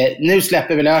nu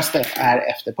släpper vi löst det här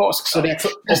efter påsk, så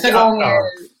nästa gång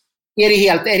är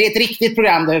det ett riktigt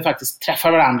program där vi faktiskt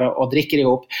träffar varandra och dricker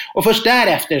ihop. Och först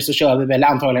därefter så kör vi väl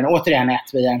antagligen återigen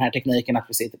via den här tekniken att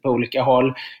vi sitter på olika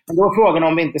håll. Men då är frågan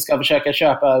om vi inte ska försöka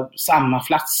köpa samma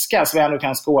flaska så vi ändå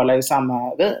kan skåla i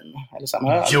samma vin eller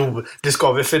samma öl. Jo, det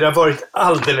ska vi, för det har varit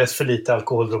alldeles för lite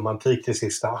alkoholromantik till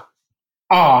sista.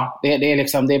 Ja, det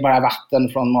är bara vatten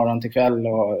från morgon till kväll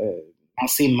och man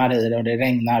simmar i det och det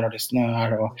regnar och det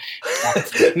snöar.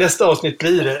 Nästa avsnitt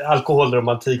blir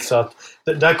alkoholromantik, så att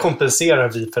där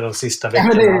kompenserar vi för de sista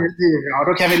veckorna. Ja,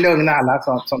 då kan vi lugna alla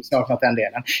som saknat den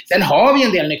delen. Sen har vi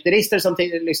en del nykterister som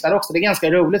lyssnar också. Det är ganska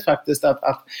roligt faktiskt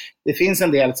att det finns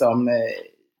en del som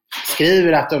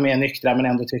skriver att de är nyktra men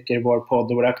ändå tycker vår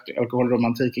podd och vår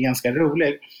alkoholromantik är ganska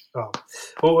rolig. Ja.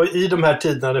 Och i de här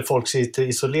tiderna när folk sitter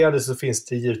isolerade så finns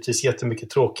det givetvis jättemycket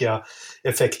tråkiga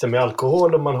effekter med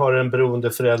alkohol om man har en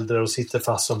beroende förälder och sitter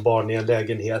fast som barn i en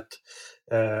lägenhet.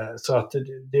 Så att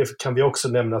det kan vi också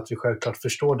nämna att vi självklart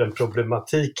förstår den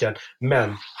problematiken,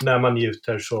 men när man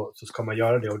njuter så ska man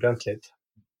göra det ordentligt.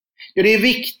 Jo, det är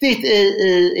viktigt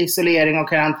i isolering och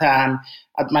karantän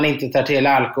att man inte tar till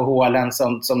alkoholen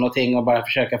som någonting och bara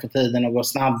försöka få tiden att gå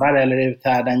snabbare eller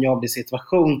uthärda en jobbig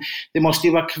situation. Det måste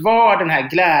ju vara kvar den här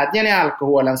glädjen i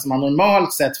alkoholen som man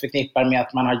normalt sett förknippar med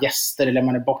att man har gäster eller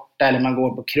man är borta eller man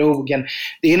går på krogen.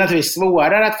 Det är naturligtvis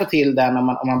svårare att få till den om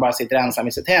man bara sitter ensam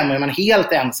i sitt hem. Och är man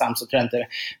helt ensam så tror jag inte,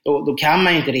 då kan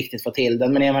man inte riktigt få till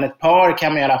den. Men är man ett par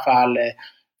kan man i alla fall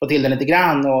få till den lite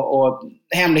grann. Och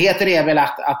hemligheter är väl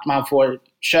att man får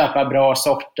köpa bra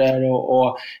sorter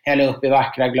och hälla upp i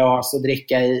vackra glas och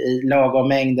dricka i lagom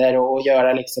mängder och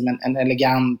göra liksom en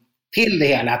elegant till det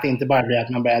hela. Att det inte bara blir att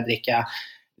man börjar dricka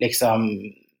liksom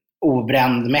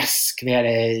obränd mäsk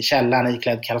nere i källaren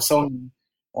iklädd kalsong.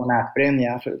 och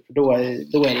nätbrynja, för då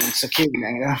är det inte så kul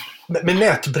längre. Men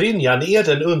nätbrynjan, är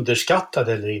den underskattad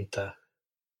eller inte?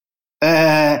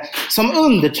 Som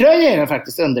undertröja är den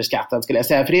faktiskt underskattad, skulle jag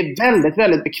säga. För det är väldigt,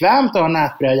 väldigt bekvämt att ha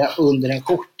nätbröja under en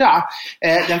skjorta.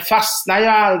 Den fastnar ju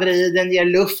aldrig, den ger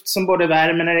luft som både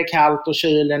värmer när det är kallt och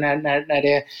kyler när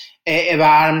det är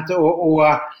varmt.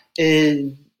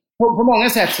 På många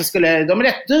sätt så skulle de är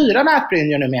rätt dyra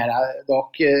nätbrynjor numera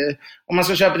dock. Om man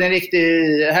ska köpa en riktig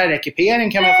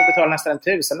herrekipering kan man få betala nästan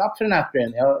 1,000 för en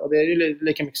nätbrynja. Och det är ju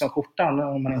lika mycket som skjortan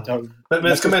om man inte har...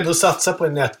 Men ska man ändå satsa på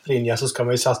en nätbrynja så ska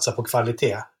man ju satsa på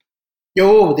kvalitet.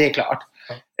 Jo, det är klart.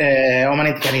 Om man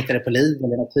inte kan hitta det på Lidl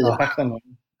eller något 10-pack någon gång.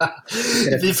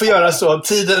 Vi får göra så.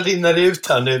 Tiden rinner ut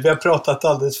här nu. Vi har pratat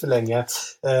alldeles för länge.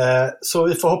 Så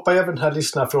vi får hoppa över den här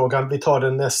lyssnarfrågan. Vi tar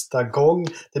den nästa gång.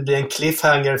 Det blir en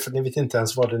cliffhanger för ni vet inte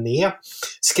ens vad den är.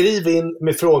 Skriv in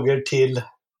med frågor till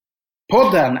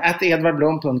podden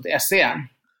 @edvardblom.se.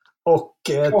 Och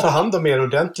ta hand om er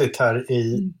ordentligt här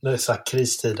i dessa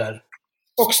kristider.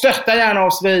 Och stötta gärna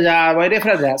oss via, vad är det för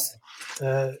adress?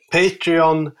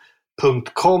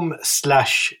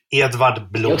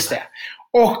 Patreon.com/edvardblom. Just det.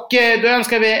 Och då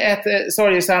önskar vi ett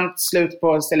sorgesamt slut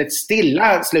på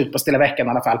stilla veckan i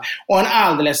alla fall. Och en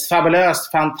alldeles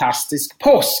fabulöst fantastisk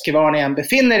påsk var ni än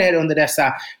befinner er under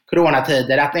dessa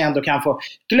coronatider. Att ni ändå kan få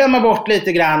glömma bort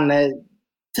lite grann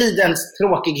tidens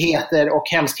tråkigheter och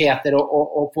hemskheter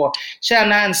och få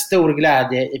känna en stor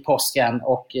glädje i påsken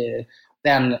och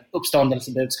den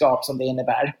uppståndelsebudskap som det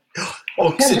innebär.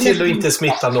 Och se till att inte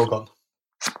smitta någon.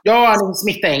 Ja,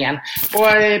 smitta ingen. Och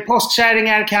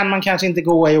påskkärringar kan man kanske inte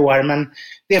gå i år, men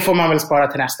det får man väl spara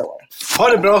till nästa år. Ha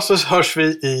det bra, så hörs vi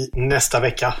i nästa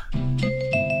vecka.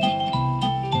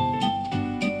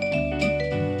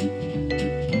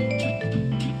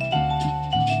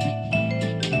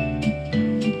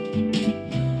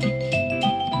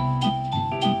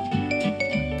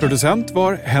 Producent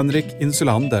var Henrik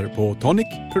Insulander på Tonic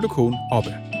Produktion AB.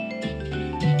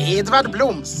 Edvard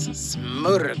Bloms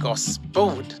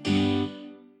smörgåsbord.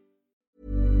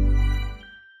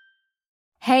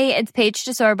 Hey, it's Paige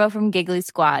DeSorbo from Giggly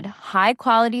Squad. High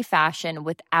quality fashion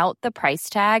without the price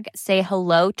tag. Say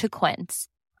hello to Quince.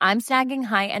 I'm snagging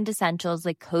high-end essentials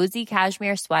like cozy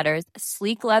cashmere sweaters,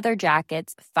 sleek leather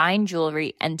jackets, fine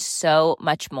jewelry, and so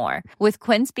much more. With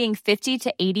Quince being 50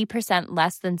 to 80%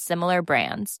 less than similar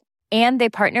brands. And they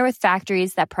partner with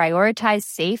factories that prioritize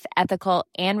safe, ethical,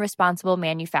 and responsible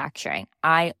manufacturing.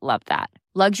 I love that.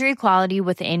 Luxury quality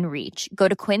within reach. Go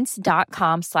to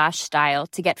quince.com/style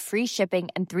to get free shipping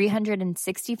and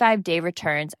 365-day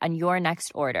returns on your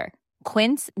next order.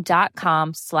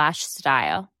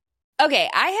 Quince.com/style. Okay,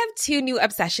 I have two new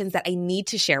obsessions that I need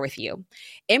to share with you.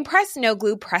 Impress No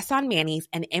Glue Press-On Manis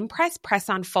and Impress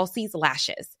Press-On Falsies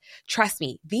Lashes. Trust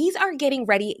me, these are getting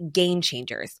ready game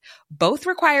changers. Both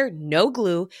require no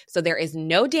glue, so there is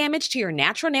no damage to your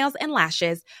natural nails and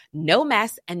lashes, no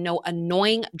mess, and no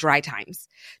annoying dry times.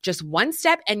 Just one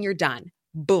step and you're done.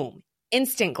 Boom.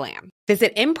 Instant glam.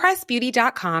 Visit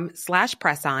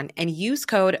impressbeauty.com/presson and use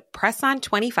code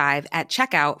PRESSON25 at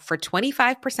checkout for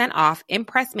 25% off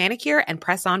Impress Manicure and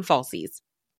Press-On Falsies.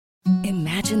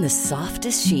 Imagine the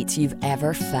softest sheets you've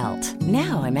ever felt.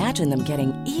 Now imagine them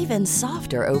getting even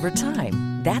softer over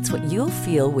time. That's what you'll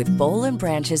feel with Boll &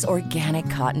 Branch's organic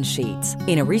cotton sheets.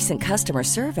 In a recent customer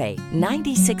survey,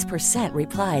 96%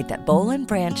 replied that Boll &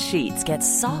 Branch sheets get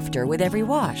softer with every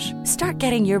wash. Start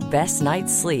getting your best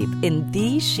night's sleep in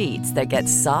these sheets that get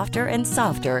softer and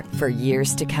softer for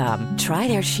years to come. Try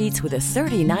their sheets with a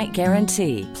 30-night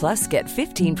guarantee. Plus, get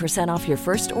 15% off your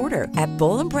first order at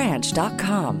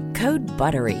bollandbranch.com. Code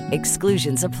BUTTERY.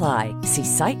 Exclusions apply. See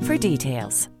site for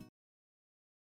details.